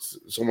they looked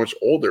so much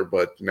older.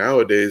 But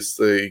nowadays,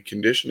 the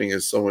conditioning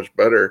is so much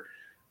better,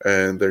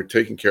 and they're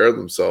taking care of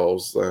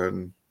themselves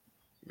and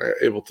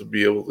able to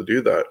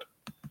do that.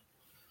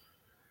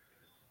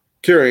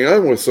 Carrying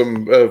on with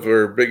some of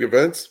our big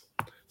events.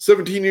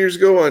 17 years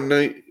ago, on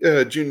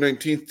June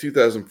 19th,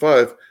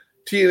 2005,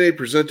 TNA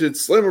presented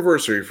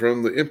Slammiversary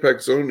from the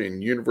Impact Zone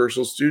in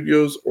Universal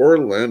Studios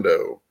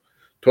Orlando.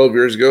 12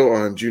 years ago,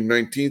 on June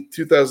 19th,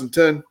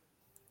 2010,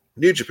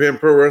 New Japan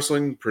Pro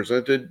Wrestling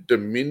presented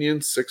Dominion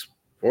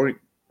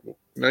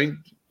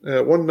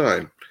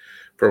 6.19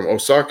 from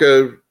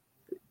Osaka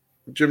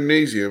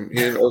Gymnasium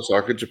in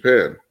Osaka,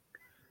 Japan.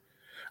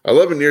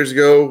 11 years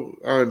ago,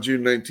 on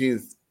June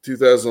 19th,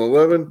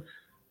 2011,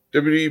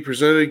 WWE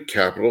presented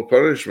Capital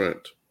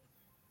Punishment.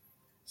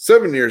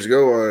 7 years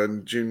ago,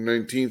 on June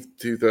 19th,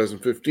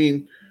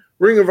 2015,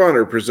 Ring of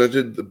Honor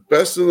presented The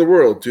Best in the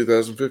World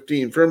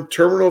 2015 from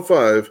Terminal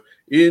 5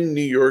 in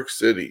New York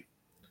City.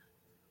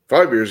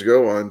 5 years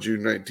ago, on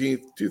June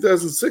 19th,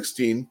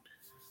 2016,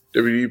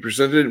 WWE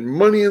presented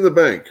Money in the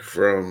Bank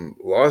from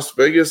Las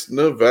Vegas,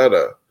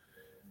 Nevada.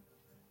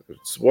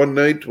 It's one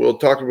night we'll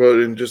talk about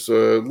it in just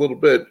a little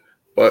bit,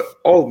 but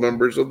all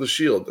members of the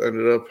Shield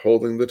ended up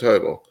holding the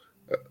title,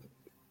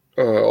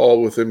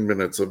 all within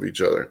minutes of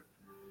each other.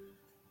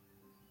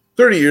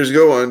 30 years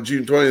ago, on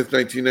June 20th,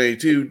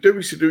 1992,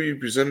 WCW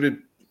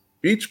presented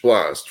Beach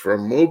Blast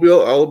from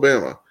Mobile,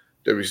 Alabama.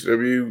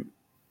 WCW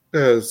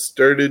has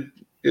started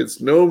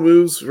its no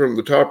moves from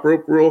the top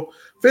rope rule.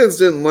 Fans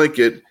didn't like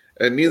it,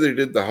 and neither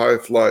did the High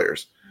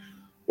Flyers.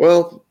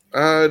 Well,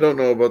 I don't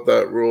know about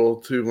that rule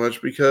too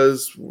much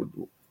because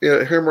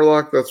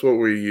Hammerlock, that's what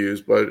we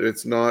use, but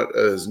it's not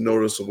as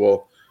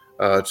noticeable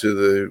to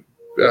the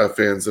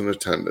fans in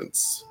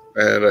attendance.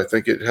 And I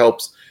think it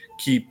helps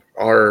keep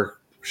our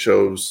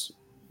shows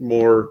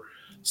more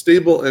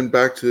stable and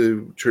back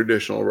to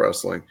traditional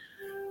wrestling.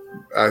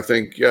 I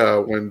think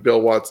when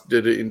Bill Watts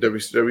did it in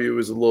WCW, it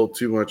was a little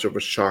too much of a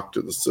shock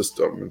to the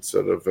system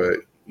instead of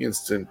an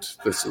instant,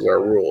 this is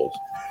our rules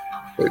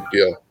type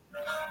deal.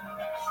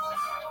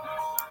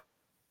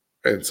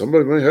 And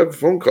somebody might have a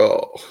phone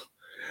call.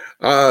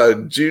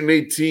 June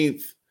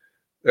 18th,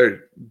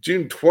 or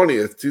June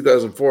 20th,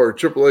 2004,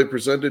 AAA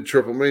presented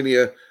Triple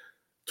Mania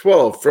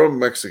 12 from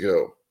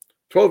Mexico.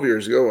 12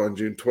 years ago, on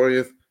June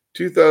 20th,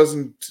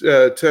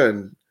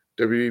 2010,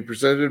 WWE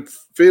presented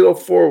Fatal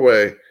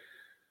 4-Way.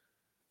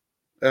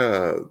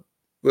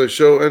 The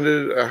show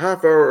ended a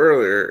half hour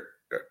earlier,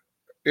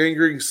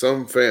 angering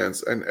some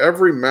fans, and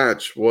every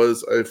match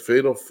was a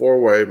Fatal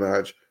 4-Way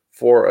match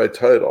for a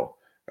title.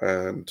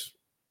 And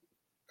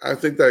I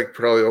think that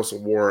probably also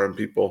wore on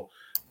people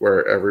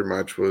where every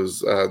match was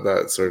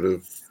that sort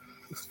of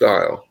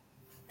style.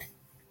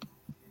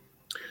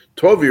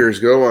 12 years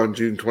ago, on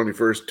June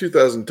 21st,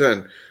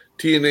 2010,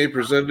 TNA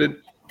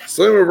presented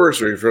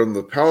Slammiversary from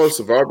the Palace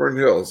of Auburn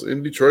Hills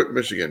in Detroit,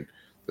 Michigan.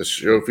 The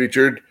show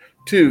featured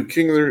 2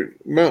 King of the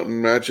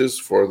Mountain matches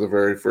for the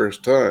very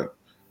first time.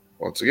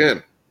 Once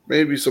again,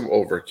 maybe some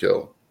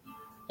overkill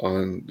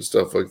on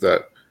stuff like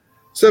that.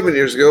 7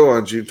 years ago,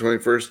 on June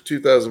 21st,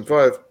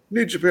 2005,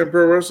 New Japan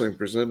Pro Wrestling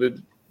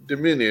presented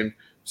Dominion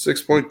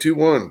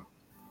 6.21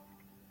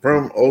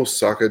 from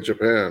Osaka,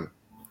 Japan.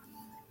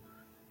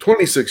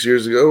 26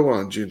 years ago,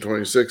 on June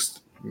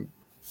 26th,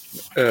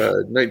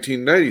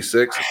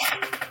 1996,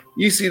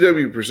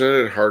 ECW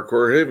presented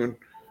Hardcore Haven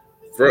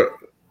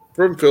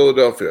from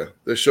Philadelphia.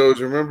 The show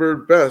is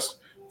remembered best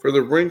for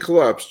the ring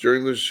collapse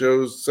during the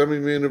show's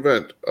semi-main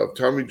event of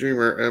Tommy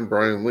Dreamer and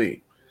Brian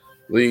Lee.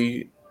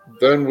 Lee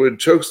then would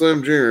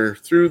chokeslam Dreamer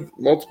through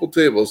multiple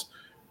tables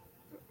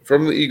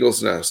from the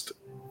Eagle's Nest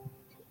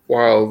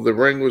while the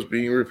ring was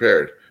being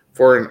repaired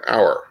for an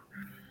hour.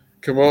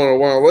 Kimona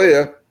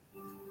Wanalea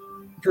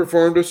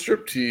performed a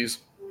striptease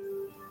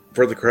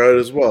for the crowd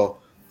as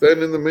well.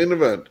 Then in the main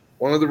event,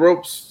 one of the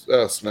ropes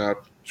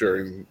snapped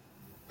during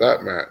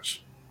that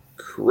match.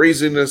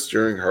 Craziness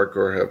during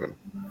Hardcore Heaven,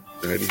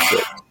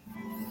 96.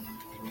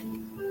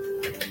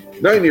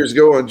 9 years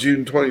ago, on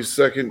June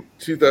 22nd,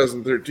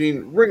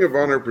 2013, Ring of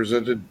Honor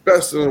presented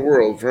Best in the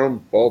World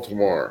from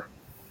Baltimore.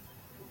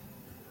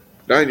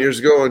 9 years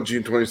ago, on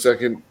June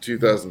 22nd,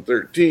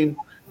 2013,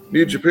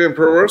 New Japan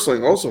Pro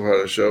Wrestling also had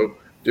a show,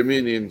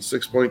 Dominion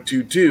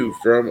 6.22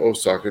 from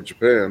Osaka,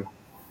 Japan.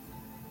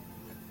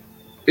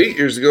 8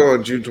 years ago,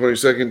 on June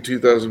 22nd,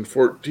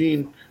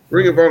 2014,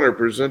 Ring of Honor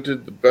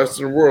presented the Best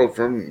in the World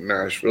from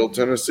Nashville,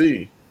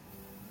 Tennessee.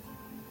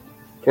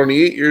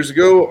 28 years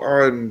ago,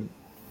 on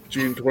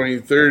June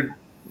 23rd,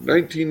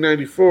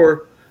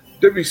 1994,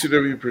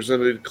 WCW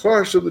presented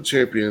Clash of the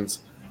Champions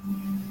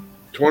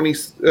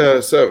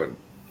 27.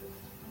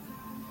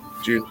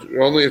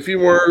 Only a few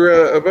more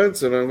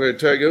events, and I'm going to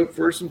tag out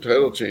for some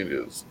title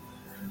changes.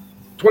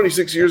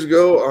 26 years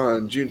ago,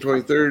 on June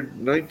 23rd,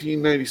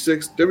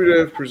 1996,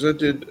 WWF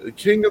presented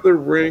King of the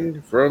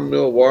Ring from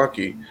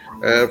Milwaukee.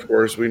 And, of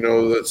course, we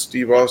know that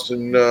Steve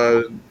Austin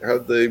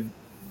had the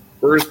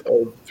birth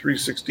of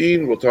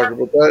 316. We'll talk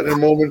about that in a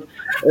moment.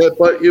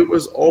 But it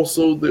was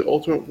also the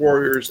Ultimate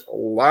Warrior's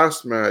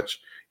last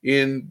match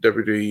in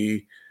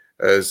WWE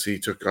as he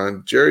took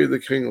on Jerry the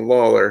King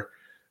Lawler.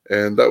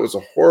 And that was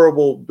a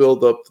horrible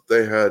build-up that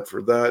they had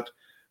for that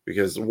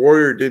because the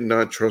Warrior did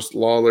not trust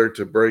Lawler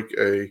to break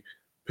a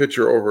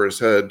pitcher over his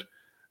head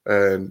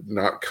and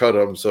not cut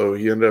him. So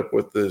he ended up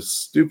with this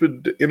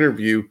stupid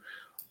interview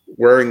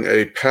wearing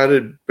a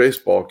padded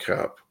baseball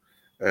cap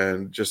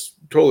and just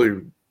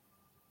totally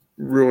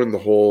ruined the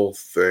whole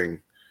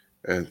thing.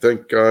 And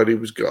thank God he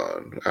was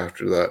gone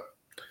after that.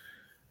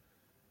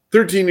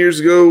 20 years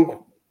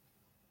ago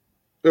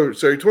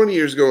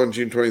on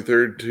June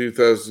 23rd,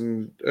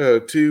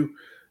 2002,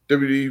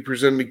 WWE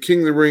presented King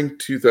of the Ring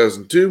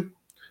 2002.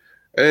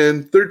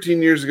 And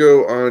 13 years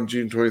ago on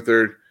June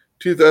 23rd,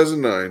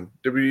 2009,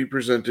 WWE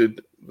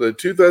presented the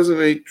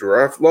 2008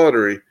 Draft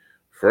Lottery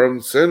from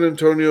San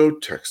Antonio,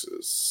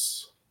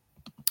 Texas.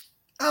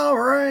 All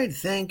right,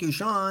 thank you,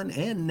 Sean.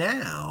 And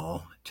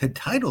now to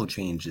title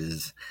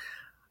changes.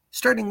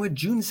 Starting with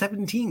June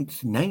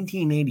 17th,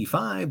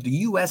 1985, the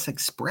U.S.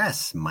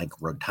 Express, Mike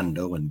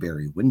Rotundo and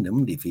Barry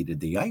Windham defeated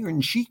the Iron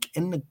Sheik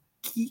and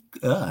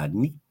Nikolai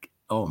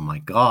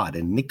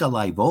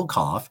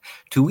Volkov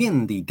to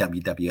win the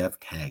WWF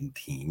Tag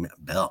Team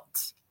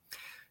belts.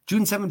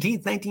 June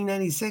 17th,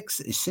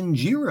 1996,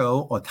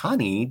 Shinjiro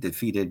Otani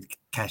defeated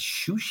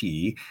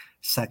Kazushi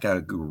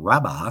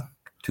Sakuraba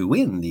to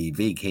win the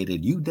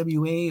vacated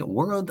UWA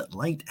World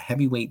Light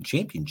Heavyweight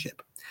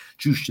Championship.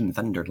 Jushin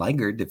Thunder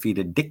Liger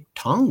defeated Dick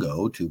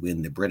Tongo to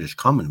win the British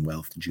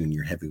Commonwealth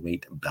Junior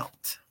Heavyweight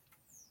belt.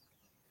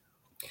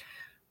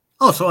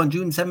 Also on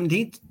June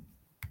 17th,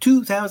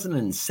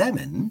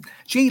 2007,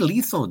 Jay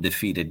Lethal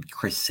defeated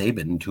Chris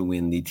Sabin to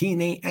win the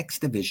TNA X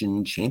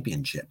Division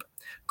Championship.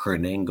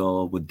 Kurt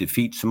Angle would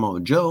defeat Samoa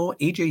Joe,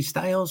 AJ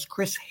Styles,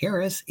 Chris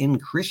Harris,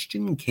 and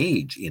Christian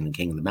Cage in a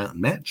King of the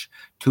Mountain match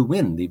to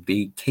win the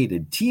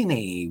vacated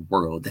TNA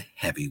World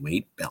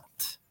Heavyweight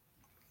belt.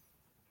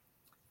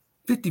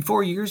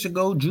 54 years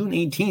ago, June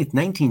 18th,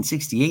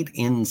 1968,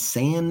 in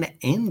San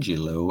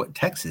Angelo,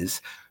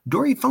 Texas,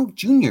 Dory Funk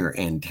Jr.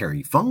 and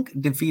Terry Funk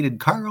defeated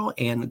Carl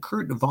and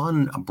Kurt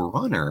Von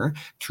Bronner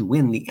to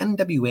win the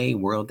NWA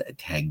World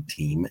Tag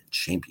Team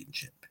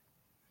Championship.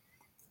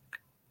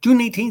 June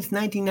 18th,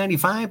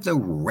 1995, the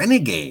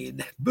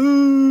Renegade,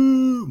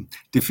 boom,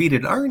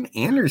 defeated Arn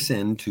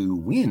Anderson to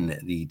win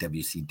the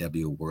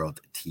WCW World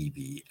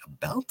TV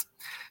belt.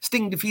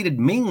 Sting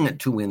defeated Ming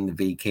to win the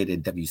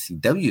vacated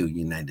WCW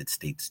United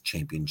States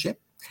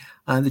Championship.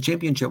 The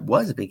championship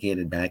was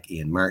vacated back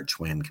in March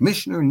when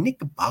Commissioner Nick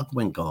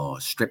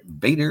Bockwinkel stripped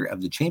Vader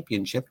of the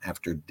championship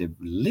after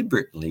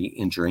deliberately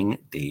injuring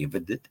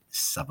David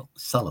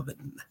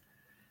Sullivan.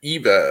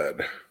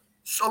 Evad.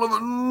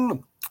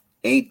 Sullivan.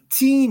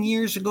 18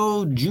 years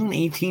ago, June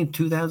 18,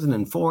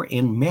 2004,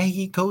 in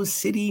Mexico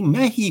City,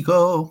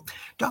 Mexico,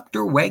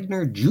 Dr.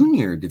 Wagner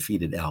Jr.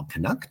 defeated Al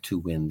Canuck to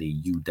win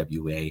the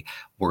UWA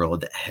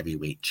World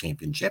Heavyweight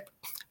Championship.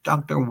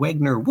 Dr.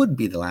 Wagner would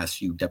be the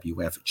last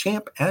UWF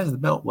champ as the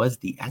belt was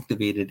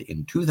deactivated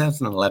in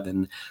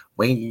 2011.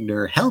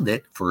 Wagner held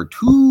it for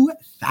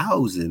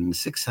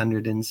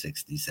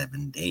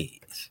 2,667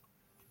 days.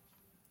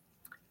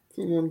 It's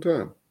a long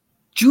time.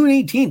 June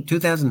 18,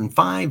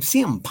 2005,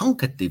 CM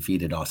Punk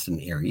defeated Austin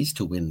Aries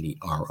to win the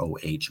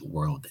ROH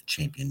World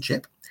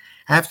Championship.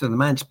 After the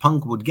match,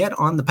 Punk would get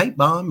on the pipe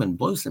bomb and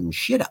blow some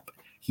shit up.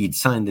 He'd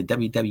signed the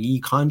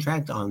WWE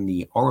contract on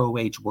the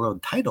ROH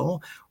World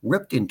title,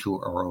 ripped into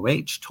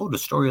ROH, told a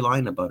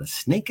storyline about a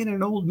snake and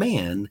an old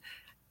man.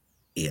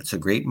 It's a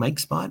great mic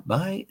spot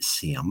by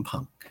CM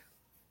Punk.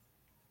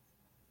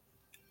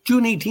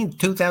 June 18,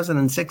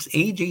 2006,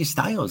 AJ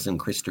Styles and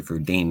Christopher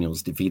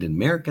Daniels defeated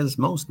America's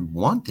Most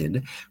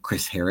Wanted,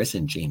 Chris Harris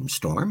and James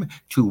Storm,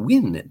 to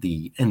win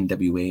the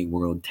NWA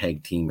World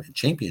Tag Team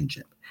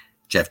Championship.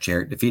 Jeff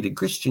Jarrett defeated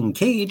Christian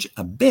Cage,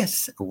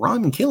 Abyss,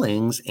 Ron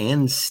Killings,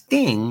 and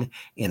Sting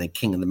in a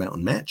King of the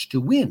Mountain match to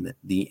win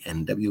the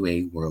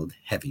NWA World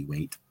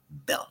Heavyweight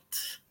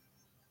belt.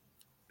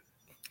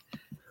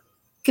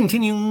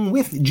 Continuing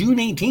with June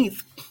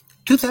 18th,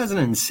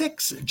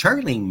 2006,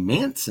 Charlie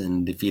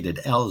Manson defeated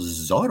El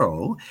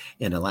Zorro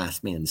in a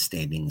last man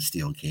standing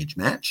steel cage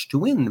match to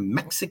win the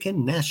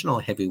Mexican National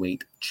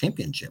Heavyweight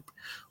Championship.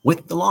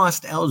 With the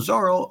loss, El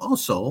Zorro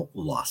also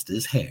lost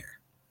his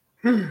hair.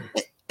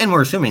 And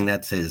we're assuming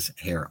that's his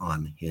hair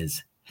on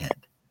his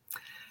head.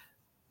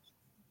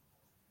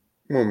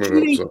 1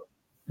 minute.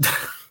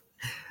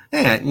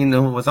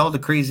 Yeah, with all the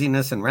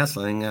craziness in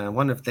wrestling, I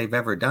wonder if they've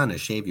ever done a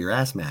shave your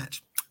ass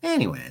match.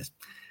 Anyways.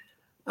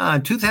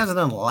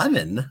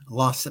 2011,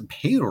 Los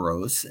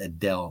Perros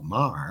del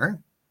Mar,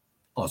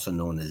 also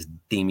known as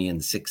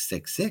Damien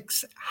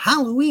 666,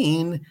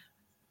 Halloween,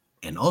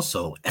 and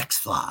also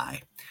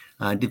X-Fly,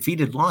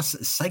 defeated Los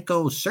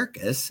Psycho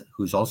Circus,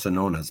 who's also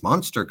known as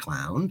Monster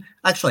Clown.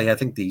 Actually, I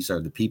think these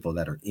are the people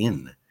that are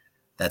in.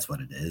 That's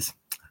what it is.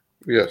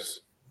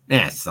 Yes.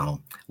 Yeah,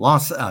 so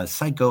Los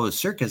Psycho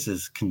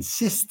Circus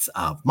consists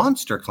of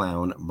Monster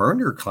Clown,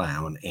 Murder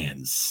Clown,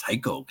 and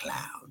Psycho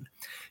Clown.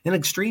 An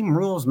Extreme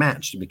Rules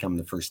match to become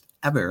the first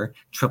ever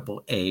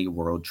AAA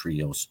World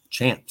Trios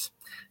champs.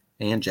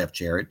 And Jeff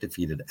Jarrett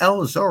defeated El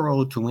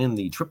Zorro to win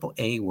the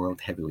AAA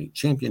World Heavyweight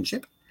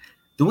Championship.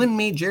 The win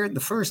made Jarrett the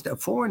first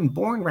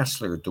foreign-born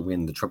wrestler to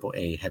win the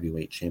AAA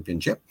Heavyweight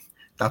Championship.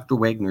 Dr.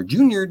 Wagner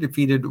Jr.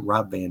 defeated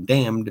Rob Van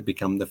Dam to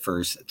become the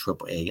first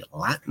AAA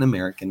Latin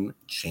American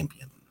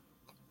champion.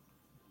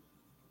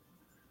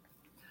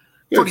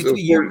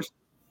 43 years.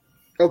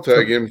 I'll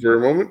tag in for a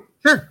moment.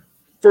 Sure.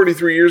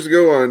 43 years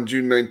ago, on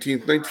June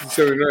 19,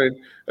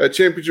 1979, at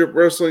Championship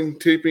Wrestling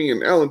taping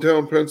in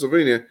Allentown,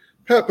 Pennsylvania,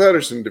 Pat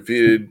Patterson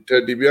defeated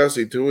Ted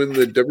DiBiase to win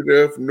the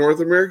WWF North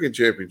American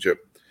Championship.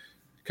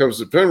 Come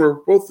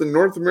September, both the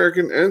North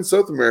American and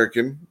South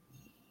American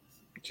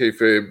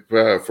kayfabe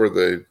for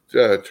the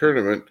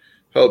tournament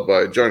held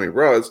by Johnny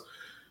Rods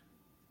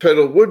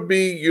title would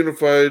be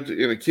unified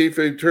in a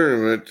kayfabe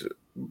tournament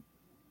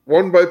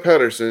won by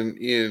Patterson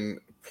in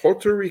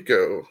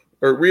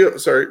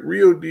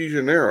Rio de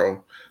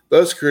Janeiro,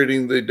 thus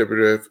creating the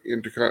WWF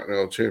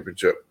Intercontinental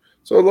Championship.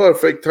 So a lot of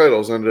fake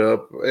titles ended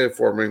up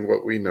forming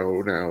what we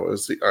know now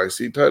as the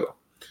IC title.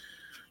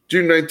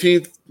 June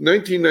 19th,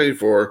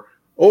 1994,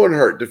 Owen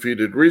Hart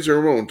defeated Razor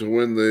Ramon to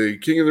win the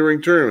King of the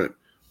Ring tournament.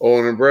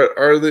 Owen and Bret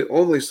are the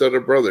only set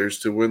of brothers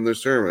to win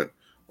this tournament.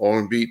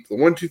 Owen beat the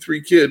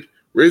 1-2-3 Kid,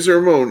 Razor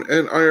Ramon,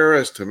 and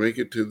IRS to make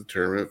it to the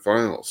tournament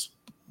finals.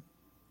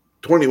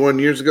 21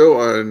 years ago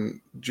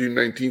on June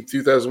 19,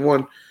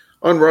 2001,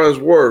 on Raw's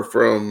War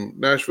from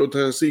Nashville,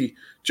 Tennessee,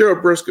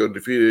 Gerald Briscoe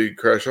defeated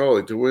Crash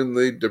Holly to win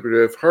the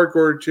WWF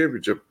Hardcore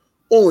Championship,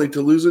 only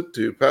to lose it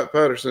to Pat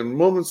Patterson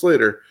moments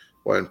later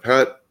when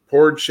Pat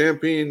poured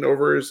champagne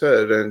over his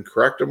head and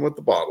cracked him with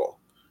the bottle.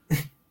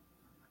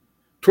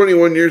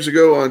 21 years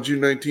ago on June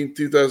 19,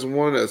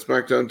 2001, at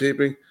SmackDown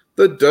taping,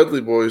 the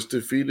Dudley Boys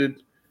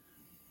defeated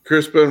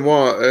Chris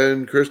Benoit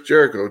and Chris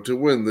Jericho to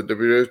win the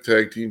WWF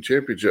Tag Team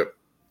Championship.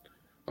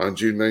 On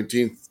June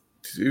 19,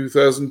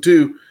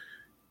 2002,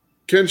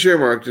 Ken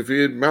Shamrock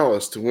defeated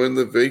Malice to win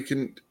the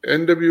vacant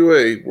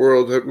NWA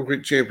World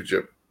Heavyweight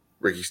Championship.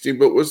 Ricky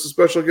Steamboat was the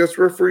special guest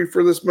referee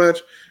for this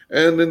match,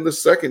 and in the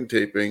second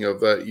taping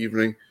of that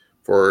evening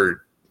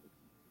for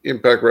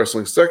Impact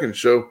Wrestling's second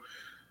show,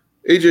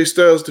 AJ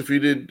Styles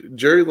defeated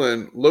Jerry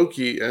Lynn,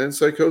 Low-Ki, and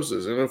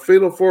Psychosis in a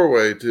fatal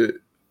four-way to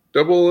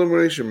double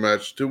elimination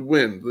match to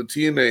win the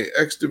TNA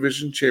X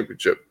Division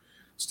Championship.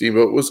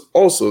 Steamboat was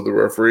also the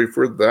referee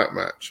for that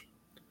match.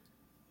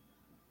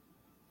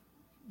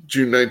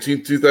 June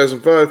 19,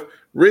 2005,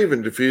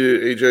 Raven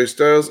defeated AJ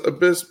Styles,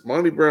 Abyss,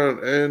 Monty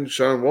Brown, and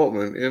Sean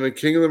Waltman in a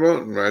King of the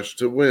Mountain match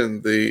to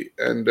win the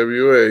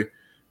NWA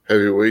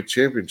Heavyweight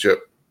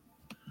Championship.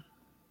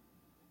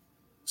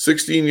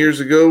 16 years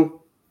ago,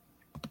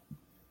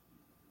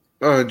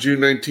 on June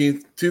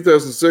 19,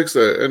 2006,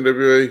 at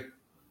NWA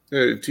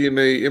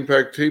TNA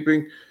Impact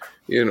taping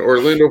in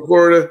Orlando,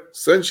 Florida,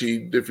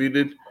 Senshi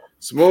defeated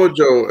Samoa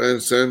Joe and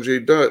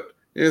Sanjay Dutt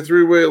in a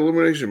three-way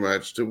elimination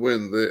match to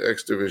win the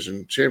X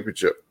Division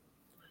Championship.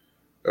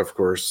 Of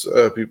course,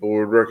 people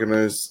would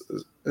recognize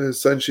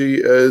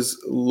Senshi as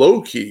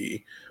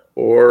Low-Ki,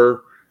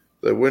 or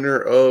the winner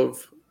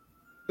of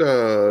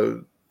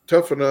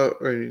Tough Enough,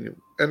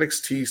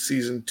 NXT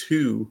Season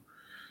 2,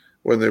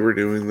 when they were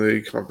doing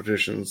the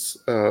competitions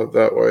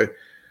that way.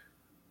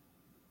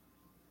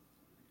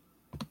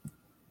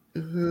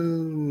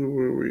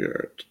 Where we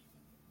are at.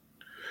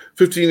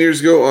 15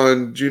 years ago,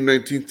 on June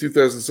 19,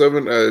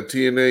 2007, at a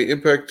TNA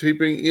Impact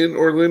taping in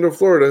Orlando,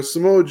 Florida,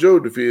 Samoa Joe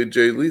defeated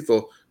Jay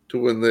Lethal to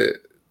win the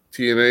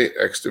TNA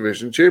X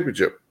Division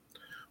Championship.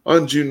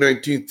 On June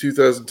 19,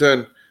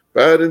 2010,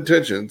 Bad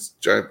Intentions,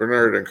 Giant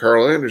Bernard, and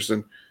Carl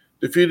Anderson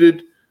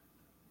defeated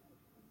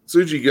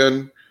Suji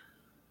Gun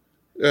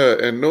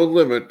and No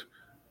Limit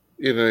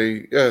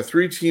in a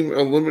three-team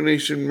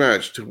elimination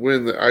match to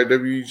win the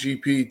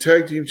IWGP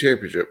Tag Team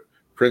Championship.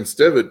 Prince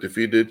Devitt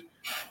defeated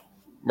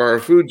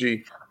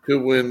Marufuji to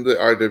win the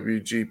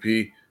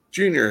IWGP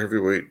Junior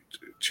Heavyweight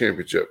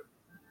Championship.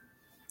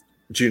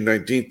 June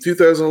 19,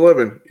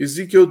 2011,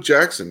 Ezekiel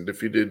Jackson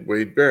defeated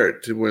Wade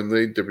Barrett to win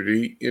the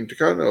WWE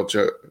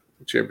Intercontinental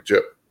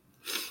Championship.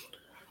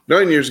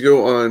 9 years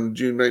ago, on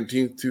June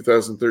 19,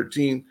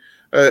 2013,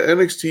 at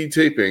NXT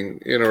taping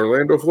in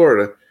Orlando,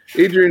 Florida,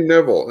 Adrian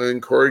Neville and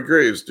Corey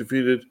Graves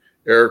defeated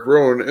Eric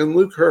Rowan and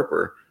Luke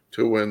Harper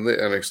to win the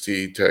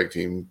NXT Tag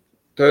Team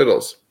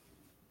titles.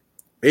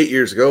 8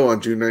 years ago,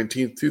 on June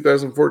 19,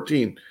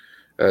 2014,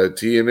 at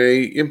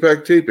TNA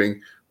Impact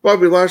taping,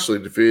 Bobby Lashley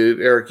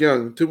defeated Eric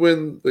Young to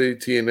win the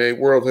TNA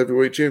World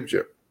Heavyweight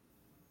Championship.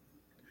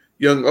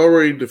 Young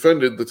already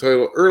defended the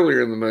title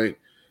earlier in the night,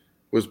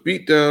 was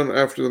beat down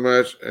after the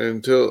match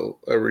until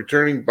a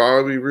returning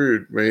Bobby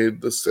Roode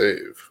made the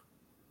save.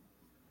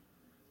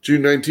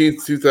 June 19,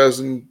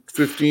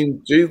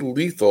 2015, Jay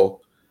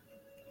Lethal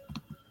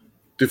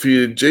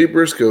defeated Jay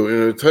Briscoe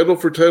in a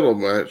title-for-title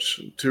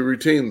match to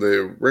retain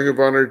the Ring of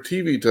Honor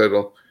TV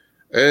title,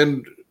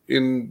 and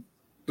in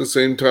the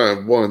same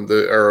time won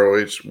the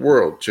ROH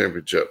World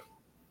Championship.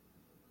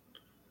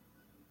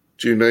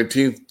 June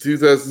 19,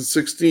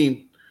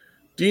 2016,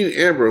 Dean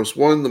Ambrose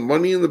won the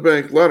Money in the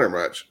Bank ladder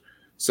match.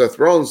 Seth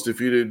Rollins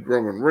defeated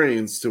Roman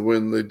Reigns to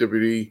win the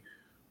WWE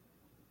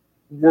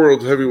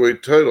World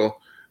Heavyweight title,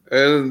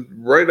 and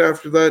right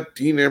after that,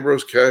 Dean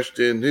Ambrose cashed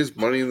in his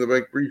Money in the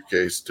Bank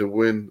briefcase to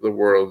win the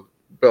world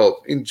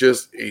belt in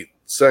just 8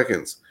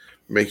 seconds,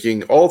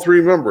 making all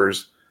three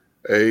members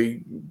a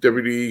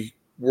WWE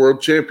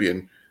World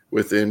Champion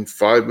within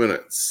 5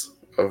 minutes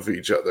of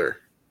each other.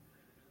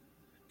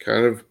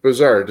 Kind of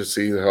bizarre to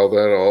see how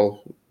that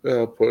all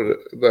put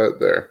that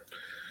there.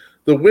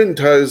 The win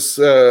ties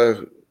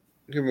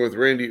him with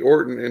Randy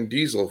Orton and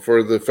Diesel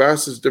for the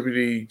fastest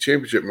WWE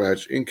Championship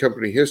match in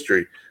company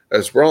history,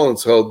 as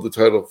Rollins held the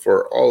title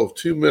for all of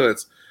 2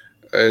 minutes,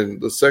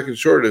 and the second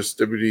shortest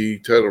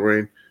WWE title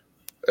reign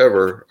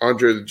ever.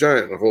 Andre the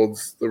Giant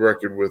holds the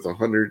record with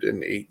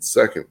 108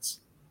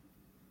 seconds.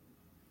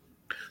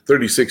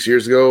 36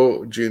 years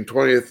ago, June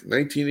 20th,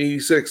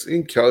 1986,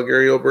 in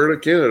Calgary, Alberta,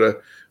 Canada,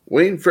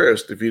 Wayne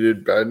Ferris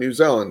defeated Bad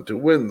News Allen to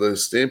win the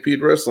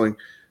Stampede Wrestling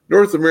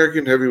North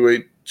American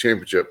Heavyweight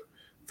Championship.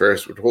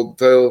 Ferris would hold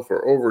the title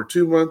for over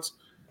 2 months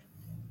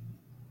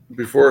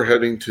before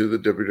heading to the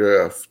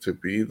WWF to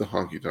be the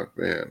Honky Tonk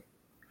Man.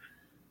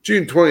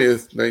 June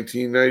 20th,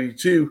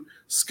 1992,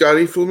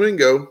 Scotty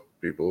Flamingo,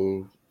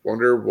 people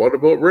wonder what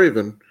about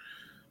Raven,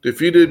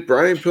 defeated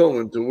Brian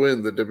Pillman to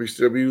win the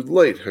WCW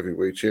Light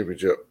Heavyweight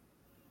Championship.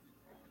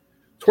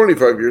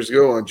 25 years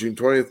ago, on June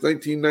 20th,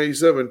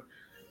 1997,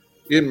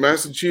 in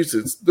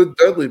Massachusetts, the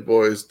Dudley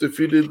Boys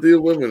defeated the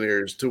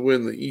Eliminators to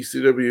win the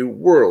ECW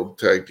World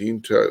Tag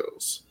Team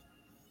titles.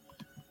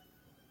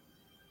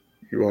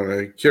 You want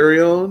to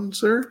carry on,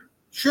 sir?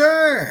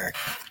 Sure.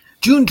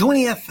 June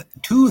 20th,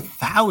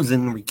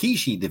 2000,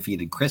 Rikishi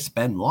defeated Chris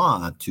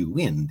Benoit to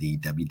win the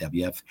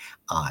WWF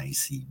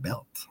IC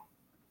belt.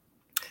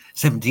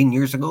 17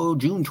 years ago,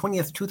 June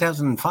 20th,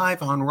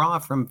 2005, on Raw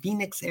from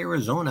Phoenix,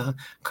 Arizona,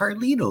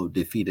 Carlito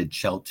defeated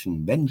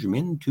Shelton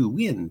Benjamin to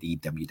win the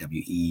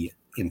WWE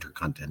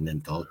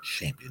Intercontinental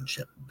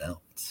Championship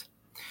belts.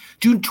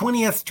 June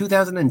 20th,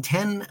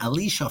 2010,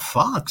 Alicia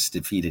Fox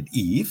defeated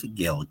Eve,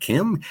 Gail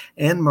Kim,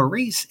 and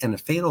Maurice in a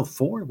fatal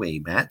four-way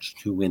match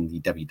to win the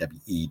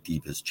WWE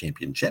Divas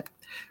Championship.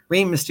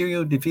 Rey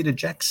Mysterio defeated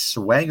Jack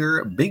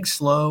Swagger, Big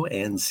Slow,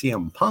 and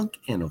CM Punk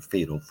in a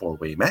fatal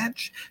four-way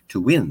match to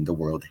win the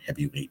World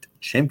Heavyweight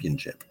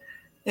Championship.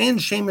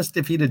 And Sheamus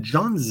defeated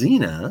John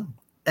Cena,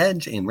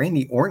 Edge, and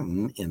Randy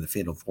Orton in the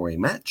fatal four-way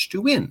match to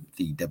win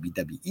the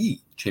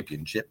WWE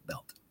Championship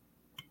belt.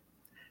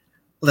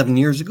 11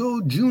 years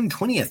ago, June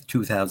 20th,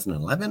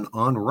 2011,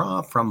 on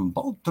Raw from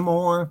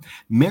Baltimore,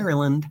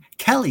 Maryland,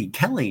 Kelly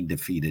Kelly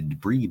defeated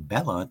Brie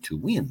Bella to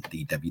win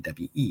the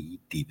WWE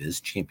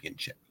Divas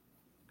Championship.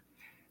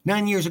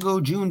 9 years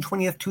ago, June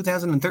 20th,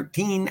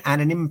 2013, at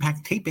an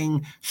Impact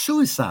taping,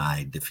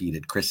 Suicide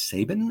defeated Chris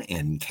Sabin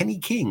and Kenny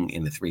King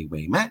in a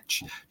three-way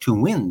match to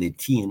win the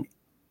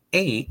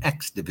TNA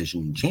X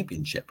Division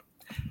Championship.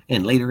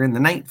 And later in the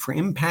night, for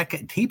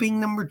Impact taping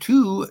number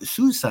 2,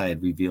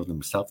 Suicide revealed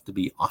himself to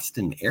be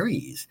Austin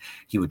Aries.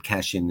 He would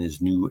cash in his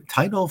new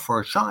title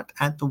for a shot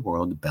at the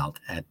world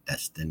belt at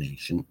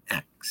Destination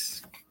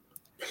X.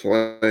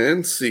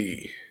 Plan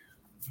C.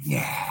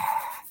 Yeah.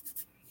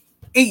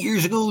 8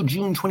 years ago,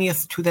 June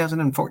 20th,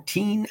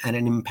 2014, at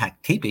an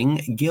Impact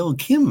taping, Gail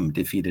Kim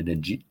defeated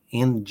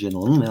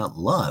Angelina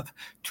Love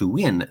to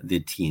win the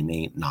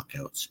TNA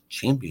Knockouts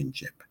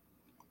Championship.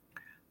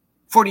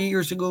 40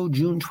 years ago,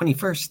 June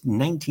 21st,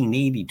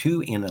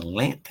 1982, in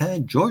Atlanta,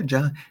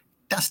 Georgia,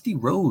 Dusty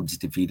Rhodes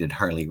defeated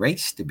Harley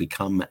Race to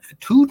become a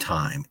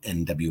two-time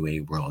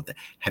NWA World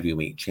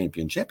Heavyweight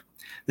Championship.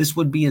 This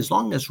would be his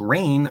longest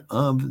reign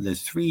of the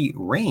 3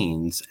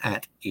 reigns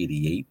at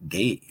 88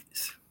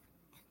 days.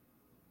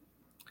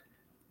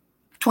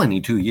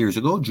 22 years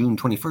ago, June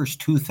 21st,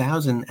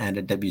 2000, at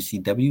a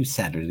WCW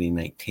Saturday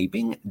night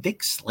taping,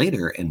 Dick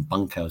Slater and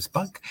Bunkhouse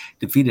Buck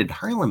defeated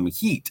Harlem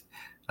Heat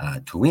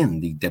to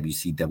win the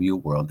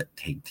WCW World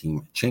Tag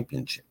Team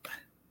Championship.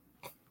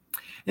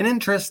 An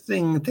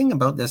interesting thing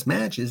about this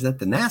match is that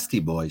the Nasty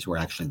Boys were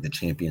actually the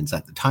champions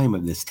at the time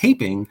of this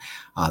taping.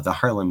 The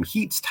Harlem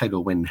Heat's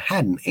title win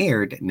hadn't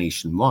aired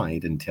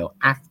nationwide until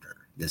after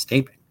this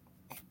taping.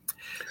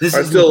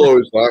 I still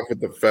always laugh at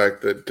the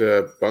fact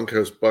that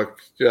Bunkhouse Buck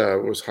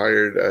was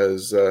hired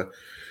as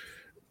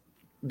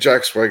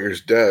Jack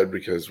Swagger's dad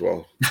because,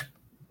 well,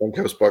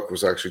 Bunkhouse Buck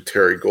was actually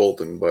Terry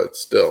Golden, but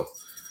still.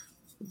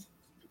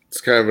 It's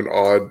kind of an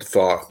odd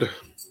thought.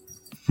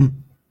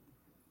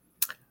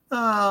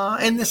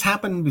 And this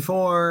happened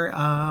before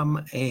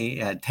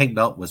a tag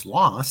belt was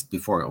lost,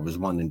 before it was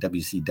won in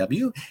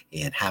WCW.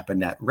 It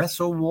happened at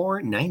Wrestle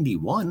War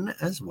 91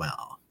 as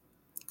well.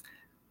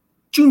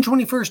 June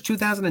 21st,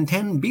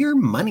 2010, Beer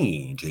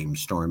Money. James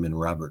Storm and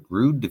Robert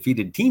Roode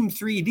defeated Team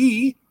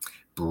 3D,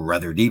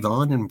 Brother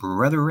Devon and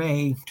Brother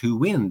Ray, to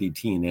win the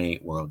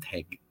TNA World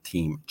Tag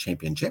Team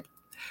Championship.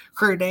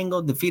 Kurt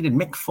Angle defeated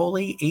Mick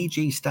Foley,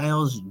 AJ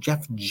Styles,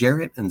 Jeff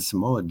Jarrett, and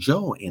Samoa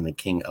Joe in a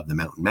King of the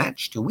Mountain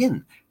match to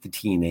win the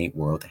TNA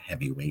World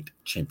Heavyweight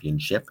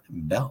Championship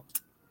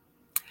belt.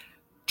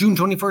 June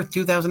 21st,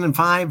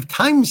 2005,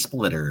 Time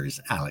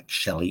Splitters, Alex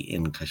Shelley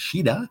and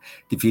Kushida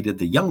defeated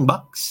the Young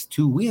Bucks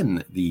to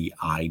win the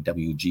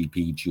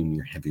IWGP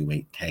Junior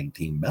Heavyweight Tag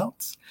Team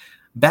belts.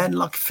 Bad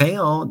Luck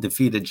Fail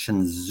defeated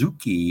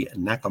Shinsuke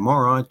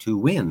Nakamura to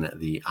win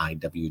the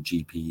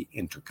IWGP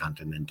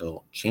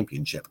Intercontinental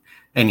Championship.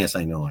 And yes,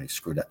 I know I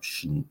screwed up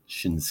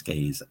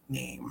Shinsuke's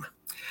name.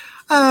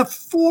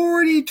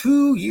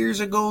 42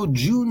 years ago,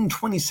 June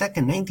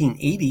 22nd,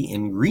 1980,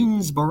 in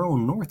Greensboro,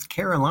 North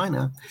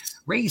Carolina,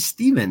 Ray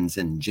Stevens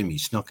and Jimmy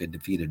Snuka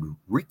defeated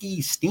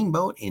Ricky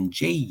Steamboat and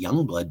Jay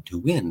Youngblood to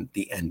win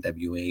the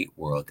NWA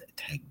World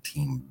Tag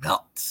Team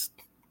belts.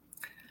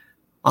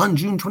 On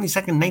June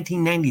 22nd,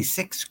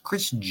 1996,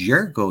 Chris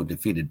Jericho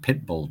defeated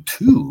Pitbull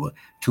 2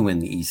 to win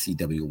the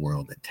ECW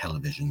World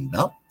Television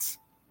belt.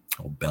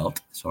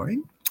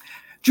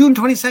 June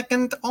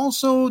 22nd,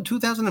 also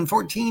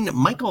 2014,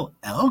 Michael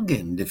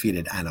Elgin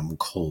defeated Adam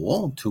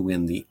Cole to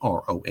win the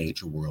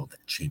ROH World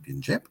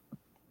Championship.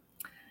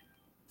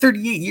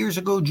 38 years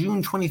ago,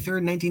 June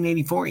 23rd,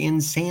 1984,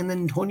 in San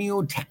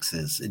Antonio,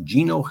 Texas,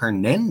 Gino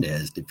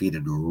Hernandez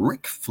defeated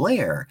Ric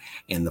Flair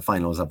in the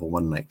finals of a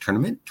one-night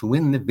tournament to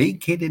win the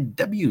vacated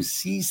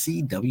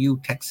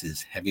WCCW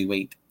Texas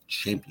Heavyweight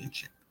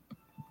Championship.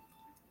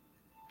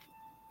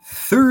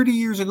 30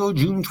 years ago,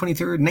 June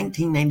 23rd,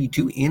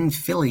 1992, in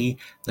Philly,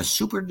 the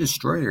Super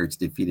Destroyers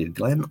defeated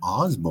Glenn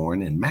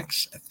Osborne and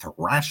Max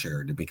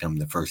Thrasher to become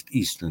the first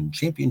Eastern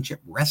Championship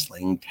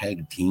Wrestling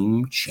Tag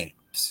Team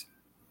champs.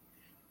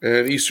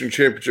 And Eastern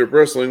Championship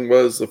Wrestling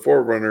was the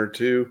forerunner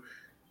to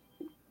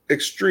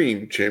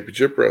Extreme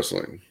Championship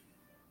Wrestling.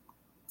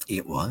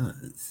 It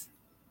was.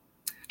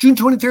 June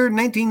 23rd,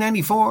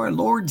 1994,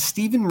 Lord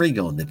Steven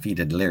Regal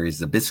defeated Larry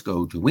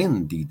Zbyszko to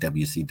win the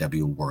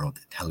WCW World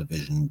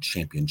Television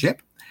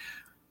Championship.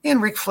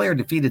 And Ric Flair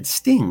defeated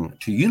Sting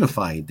to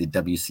unify the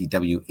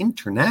WCW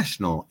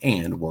International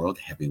and World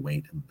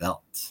Heavyweight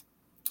belts.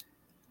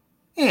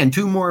 And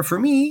two more for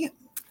me.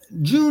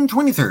 June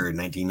 23rd,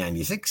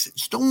 1996,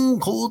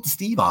 Stone Cold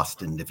Steve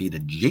Austin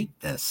defeated Jake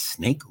the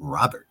Snake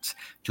Roberts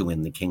to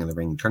win the King of the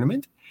Ring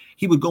tournament.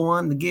 He would go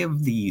on to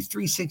give the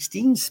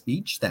 316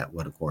 speech that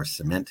would, of course,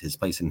 cement his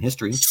place in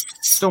history.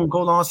 Stone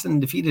Cold Austin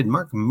defeated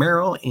Mark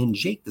Merrill, and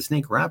Jake the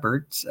Snake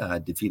Roberts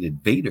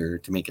defeated Vader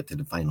to make it to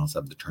the finals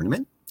of the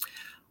tournament.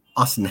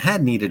 Austin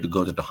had needed to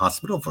go to the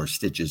hospital for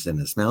stitches in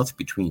his mouth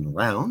between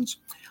rounds.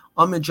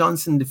 Ahmed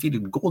Johnson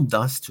defeated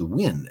Goldust to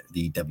win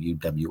the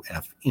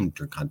WWF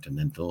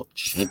Intercontinental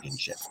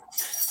Championship.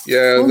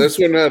 Yeah, this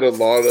one had a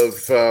lot of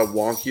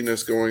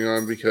wonkiness going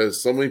on because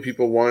so many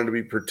people wanted to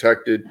be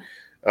protected.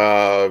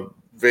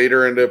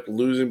 Vader ended up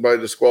losing by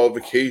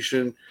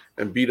disqualification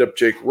and beat up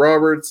Jake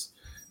Roberts,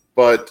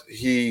 but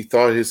he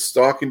thought his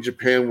stock in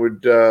Japan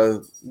would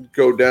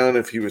go down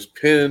if he was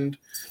pinned,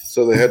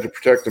 so they had to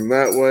protect him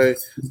that way.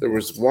 There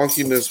was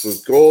wonkiness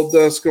with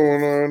Goldust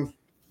going on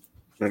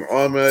and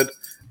Ahmed,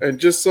 and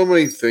just so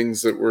many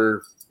things that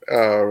were,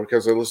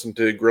 because I listened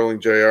to Grilling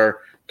JR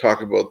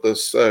talk about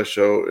this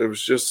show, it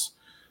was just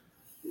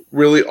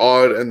really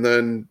odd. And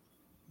then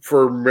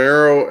for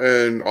Merrow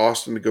and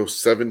Austin to go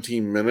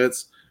 17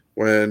 minutes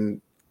when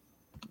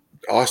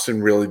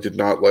Austin really did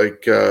not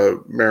like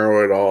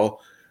Merrow at all.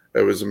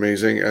 It was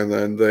amazing. And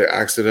then the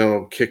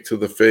accidental kick to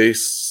the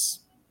face.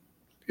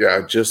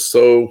 Yeah, just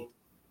so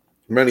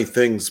many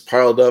things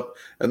piled up.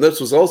 And this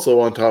was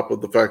also on top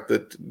of the fact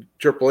that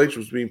Triple H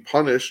was being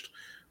punished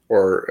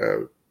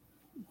or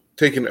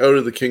taken out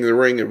of the King of the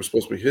Ring. It was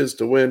supposed to be his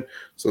to win.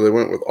 So they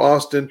went with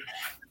Austin.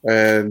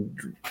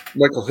 And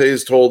Michael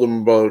Hayes told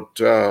him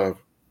about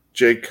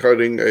Jake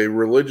cutting a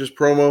religious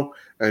promo,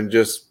 and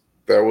just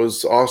that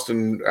was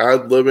Austin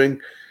ad-libbing.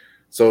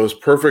 So it was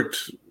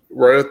perfect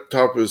right at the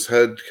top of his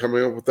head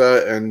coming up with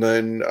that. And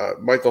then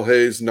Michael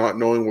Hayes not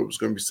knowing what was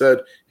going to be said,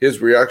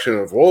 his reaction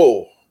of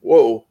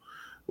whoa,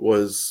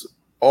 was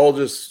all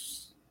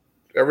just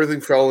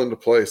everything fell into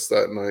place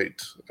that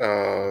night.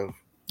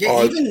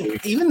 Yeah,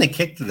 even the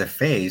kick to the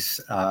face,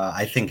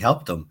 I think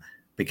helped him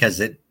because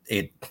it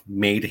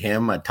made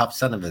him a tough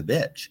son of a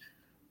bitch.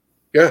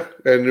 Yeah,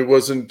 and it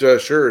wasn't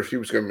sure if he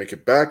was going to make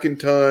it back in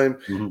time.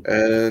 Mm-hmm.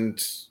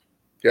 And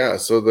yeah,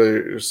 so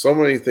there's so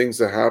many things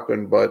that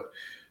happened, but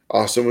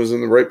Austin was in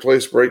the right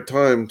place, right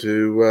time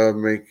to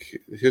make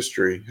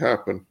history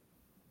happen.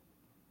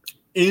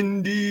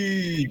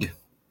 Indeed.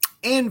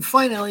 And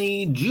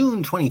finally,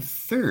 June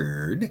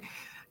 23rd,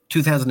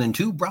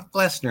 2002, Brock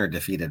Lesnar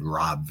defeated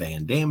Rob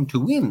Van Dam to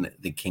win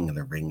the King of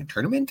the Ring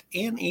tournament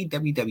and a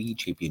WWE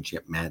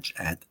Championship match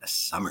at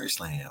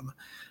SummerSlam.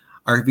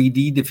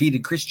 RVD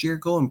defeated Chris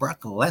Jericho, and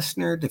Brock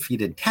Lesnar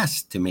defeated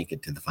Test to make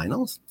it to the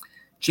finals.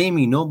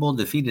 Jamie Noble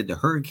defeated the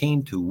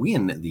Hurricane to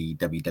win the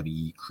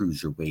WWE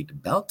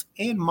Cruiserweight belt,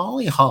 and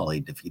Molly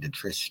Holly defeated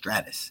Trish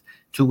Stratus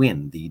to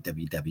win the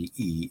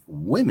WWE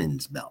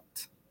Women's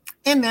belt.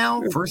 And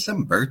now for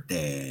some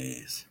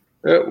birthdays.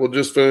 Yeah, we'll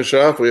just finish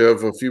off. We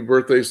have a few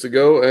birthdays to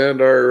go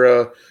and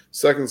our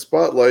second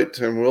spotlight,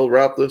 and we'll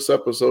wrap this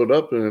episode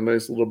up in a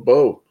nice little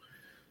bow.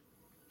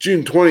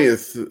 June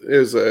 20th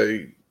is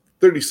a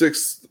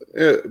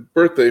 36th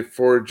birthday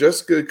for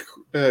Jessica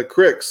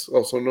Cricks,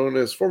 also known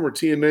as former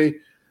TNA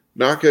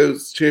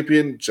Knockouts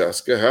champion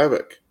Jessica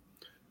Havoc.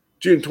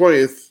 June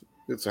 20th,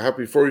 it's a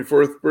happy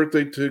 44th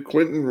birthday to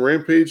Quentin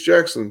Rampage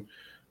Jackson,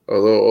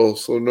 although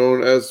also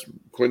known as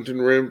Quentin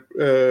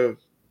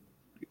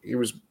he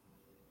was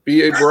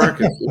B.A.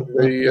 Baracus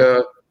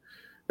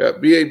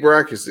B.A.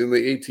 Baracus in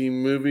the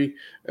A-Team movie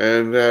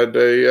and had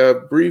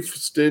a brief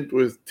stint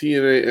with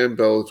TNA and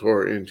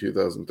Bellator in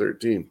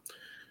 2013.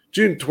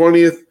 June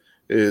 20th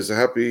is a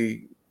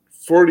happy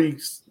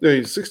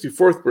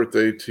 64th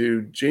birthday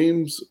to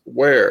James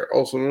Ware,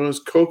 also known as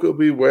Coco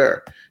B.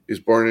 Ware. He was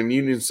born in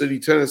Union City,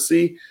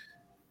 Tennessee,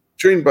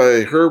 trained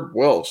by Herb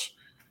Welsh.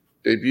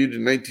 Debuted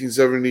in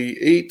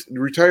 1978,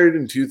 retired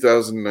in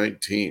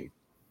 2019.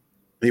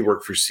 He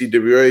worked for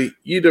CWA,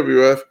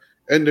 UWF,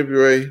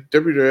 NWA,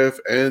 WWF,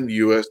 and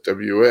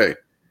USWA.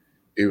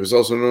 He was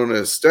also known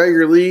as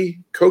Stagger Lee,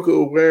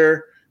 Coco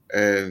Ware,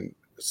 and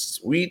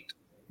Sweet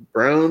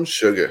Brown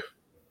Sugar.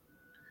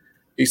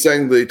 He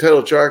sang the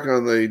title track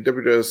on the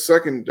WWF's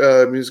second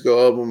musical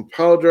album,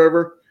 Pile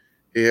Driver.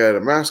 He had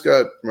a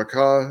mascot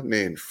macaw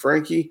named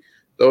Frankie,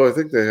 though I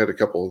think they had a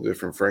couple of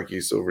different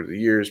Frankies over the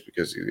years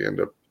because he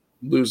ended up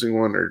losing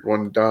one or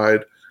one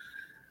died.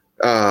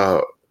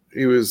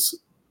 He was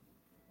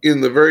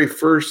in the very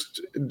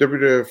first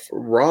WWF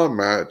Raw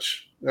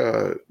match,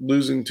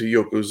 losing to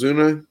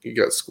Yokozuna. He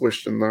got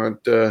squished in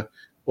that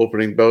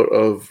opening bout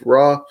of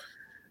Raw.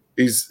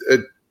 He's a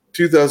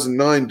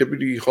 2009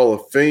 WWE Hall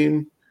of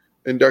Fame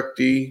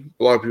inductee.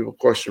 A lot of people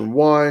question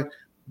why,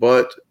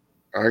 but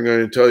I'm going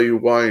to tell you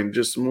why in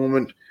just a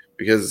moment,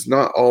 because it's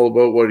not all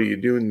about what do you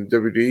do in the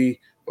WWE,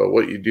 but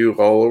what you do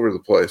all over the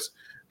place.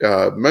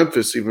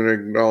 Memphis even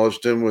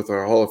acknowledged him with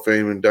a Hall of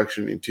Fame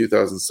induction in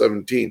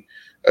 2017.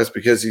 That's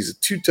because he's a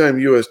two-time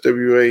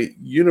USWA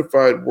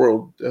Unified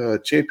World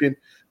Champion,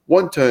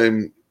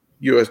 one-time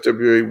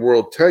USWA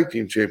World Tag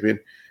Team Champion,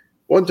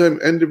 one-time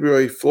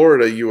NWA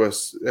Florida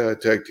US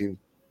Tag Team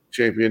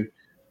Champion,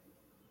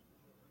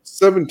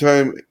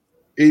 seven-time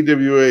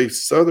AWA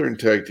Southern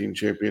Tag Team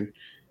Champion,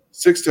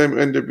 six-time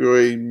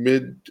NWA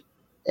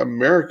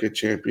Mid-America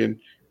Champion,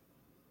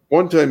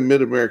 one-time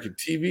Mid-America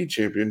TV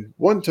Champion,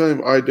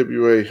 one-time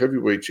IWA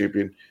Heavyweight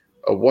Champion,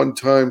 a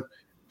one-time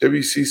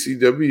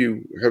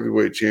WCCW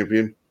Heavyweight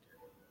Champion,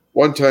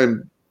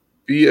 one-time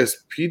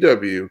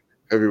BSPW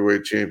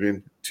Heavyweight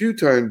Champion,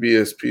 two-time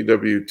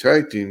BSPW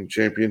Tag Team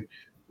Champion,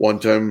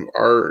 one-time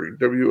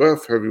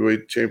RWF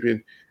Heavyweight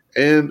Champion,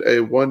 and a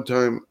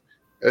one-time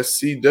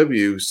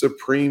SCW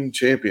Supreme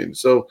Champion.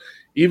 So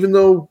even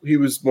though he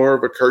was more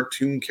of a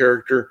cartoon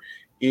character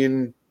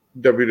in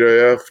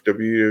WWF,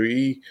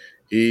 WWE,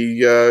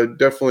 he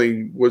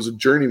definitely was a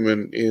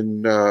journeyman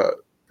in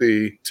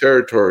the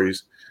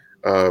territories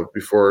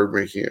before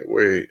making it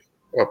way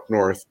up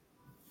north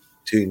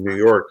to New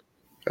York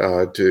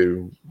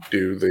to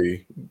do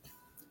the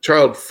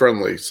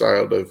child-friendly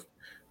side of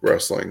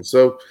wrestling.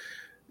 So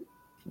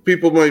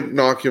people might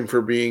knock him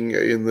for being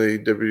in the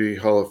WWE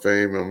Hall of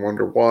Fame and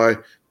wonder why,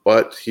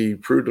 but he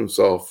proved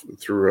himself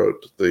throughout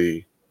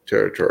the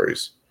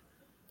territories.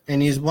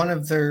 And he's one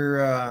of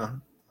their,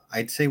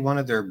 I'd say one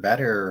of their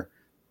better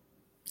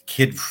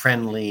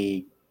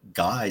kid-friendly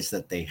guys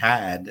that they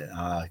had.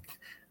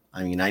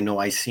 I mean, I know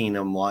I seen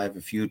him live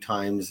a few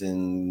times,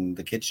 and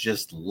the kids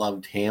just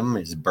loved him,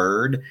 his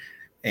bird.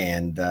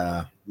 And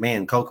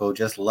man, Coco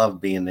just loved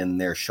being in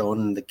there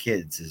showing the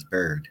kids his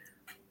bird.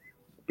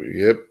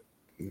 Yep.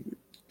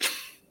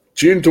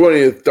 June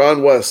 20th,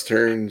 Don West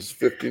turns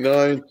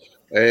 59,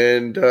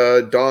 and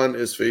Don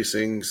is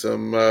facing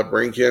some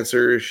brain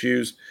cancer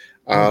issues.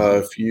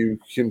 If you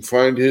can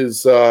find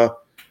his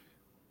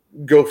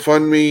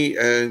GoFundMe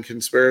and can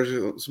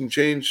spare some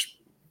change,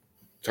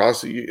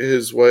 toss it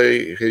his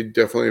way. He'd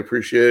definitely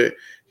appreciate it.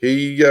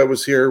 He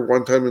was here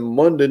one time in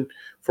London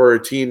for a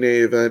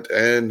TNA event,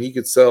 and he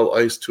could sell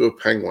ice to a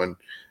penguin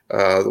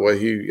the way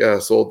he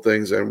sold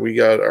things. And we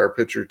got our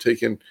picture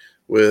taken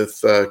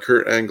with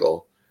Kurt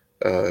Angle,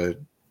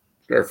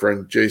 our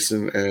friend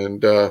Jason,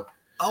 and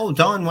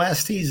Don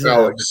West. He's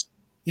Alex.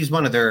 He's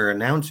one of their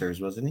announcers,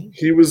 wasn't he?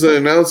 He was an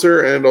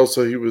announcer, and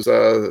also he was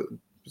a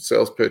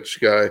sales pitch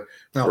guy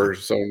for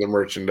some of the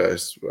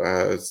merchandise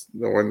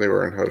when they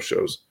were on house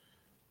shows.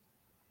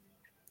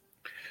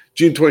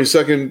 June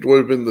 22nd would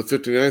have been the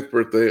 59th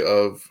birthday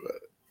of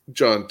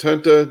John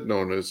Tenta,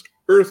 known as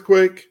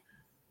Earthquake.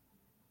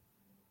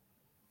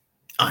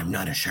 I'm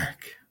not a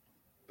shark.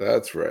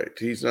 That's right.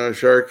 He's not a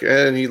shark,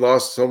 and he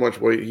lost so much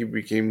weight he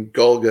became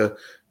Gulga,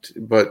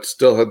 but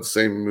still had the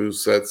same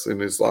movesets in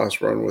his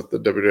last run with the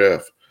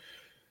WWF.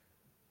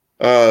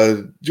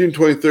 June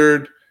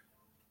 23rd,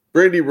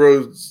 Brandy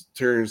Rhodes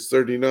turns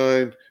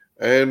 39,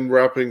 and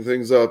wrapping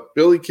things up,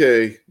 Billie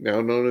Kay,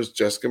 now known as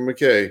Jessica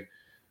McKay,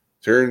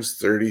 turns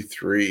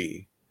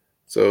 33.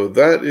 So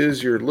that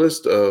is your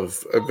list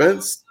of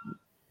events,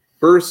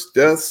 births,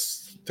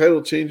 deaths,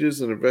 title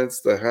changes, and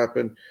events that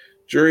happened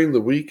during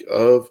the week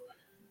of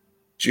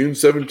June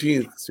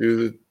 17th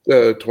through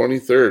the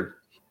 23rd.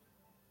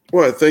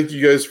 Well, thank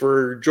you guys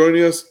for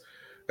joining us,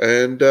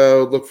 and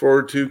look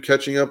forward to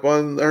catching up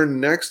on our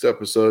next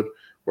episode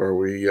where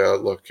we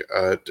look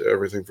at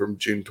everything from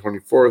June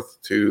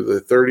 24th to the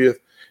 30th.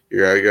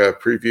 Here I got a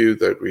preview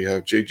that we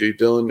have J.J.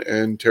 Dillon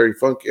and Terry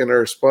Funk in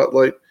our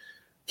spotlight,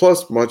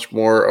 plus much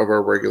more of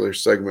our regular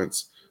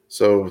segments.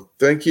 So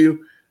thank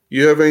you.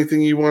 You have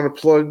anything you want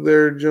to plug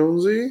there,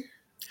 Jonesy?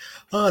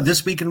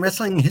 This Week in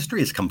Wrestling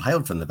History is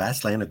compiled from the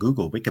vast land of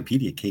Google,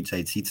 Wikipedia,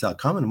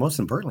 CageSideSeats.com, and most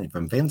importantly,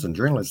 from fans and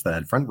journalists that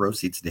had front row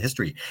seats to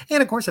history.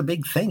 And, of course, a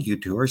big thank you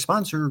to our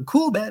sponsor,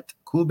 CoolBet,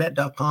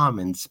 CoolBet.com,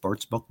 and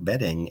sportsbook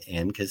betting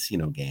and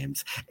casino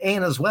games.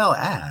 And as well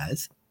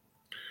as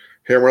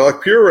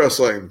Hammerlock Pure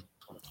Wrestling,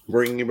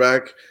 bringing you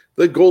back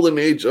the golden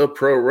age of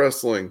pro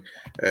wrestling.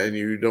 And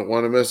you don't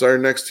want to miss our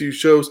next two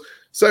shows.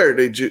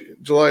 Saturday,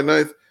 July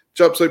 9th,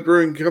 Jobsite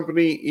Brewing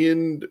Company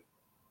in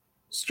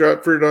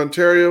Stratford,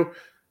 Ontario.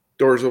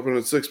 Doors open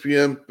at 6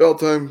 p.m. Bell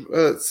time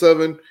at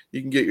 7.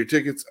 You can get your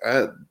tickets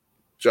at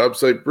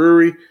Jobsite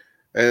Brewery,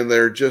 and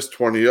they're just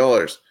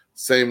 $20.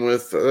 Same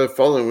with the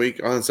following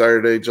week on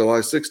Saturday, July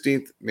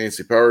 16th.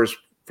 Nancy Powers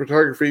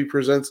Photography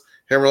presents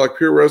Hammerlock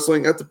Pure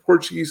Wrestling at the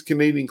Portuguese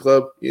Canadian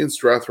Club in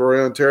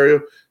Strathroy,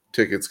 Ontario.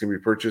 Tickets can be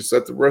purchased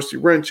at the Rusty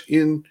Wrench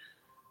in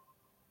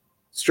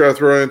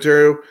Strathroy,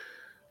 Ontario.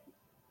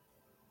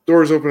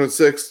 Doors open at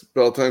 6,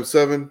 bell time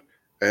 7.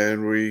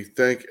 And we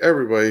thank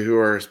everybody who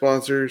are our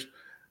sponsors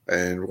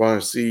and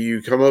want to see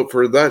you come out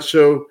for that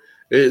show.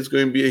 It is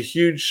going to be a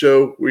huge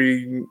show.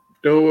 We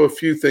know a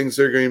few things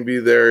that are going to be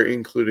there,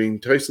 including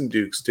Tyson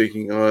Dukes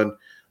taking on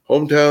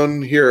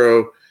hometown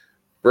hero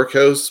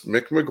Brickhouse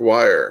Mick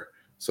McGuire.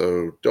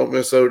 So don't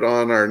miss out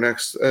on our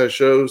next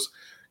shows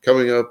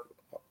coming up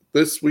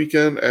this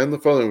weekend and the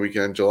following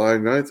weekend, July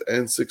 9th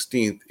and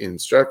 16th in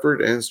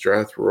Stratford and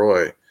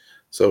Strathroy.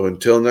 So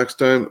until next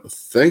time,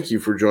 thank you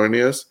for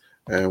joining us,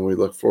 and we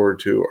look forward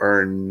to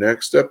our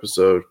next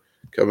episode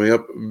coming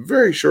up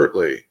very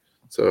shortly.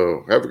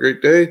 So have a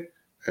great day,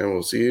 and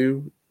we'll see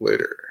you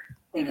later.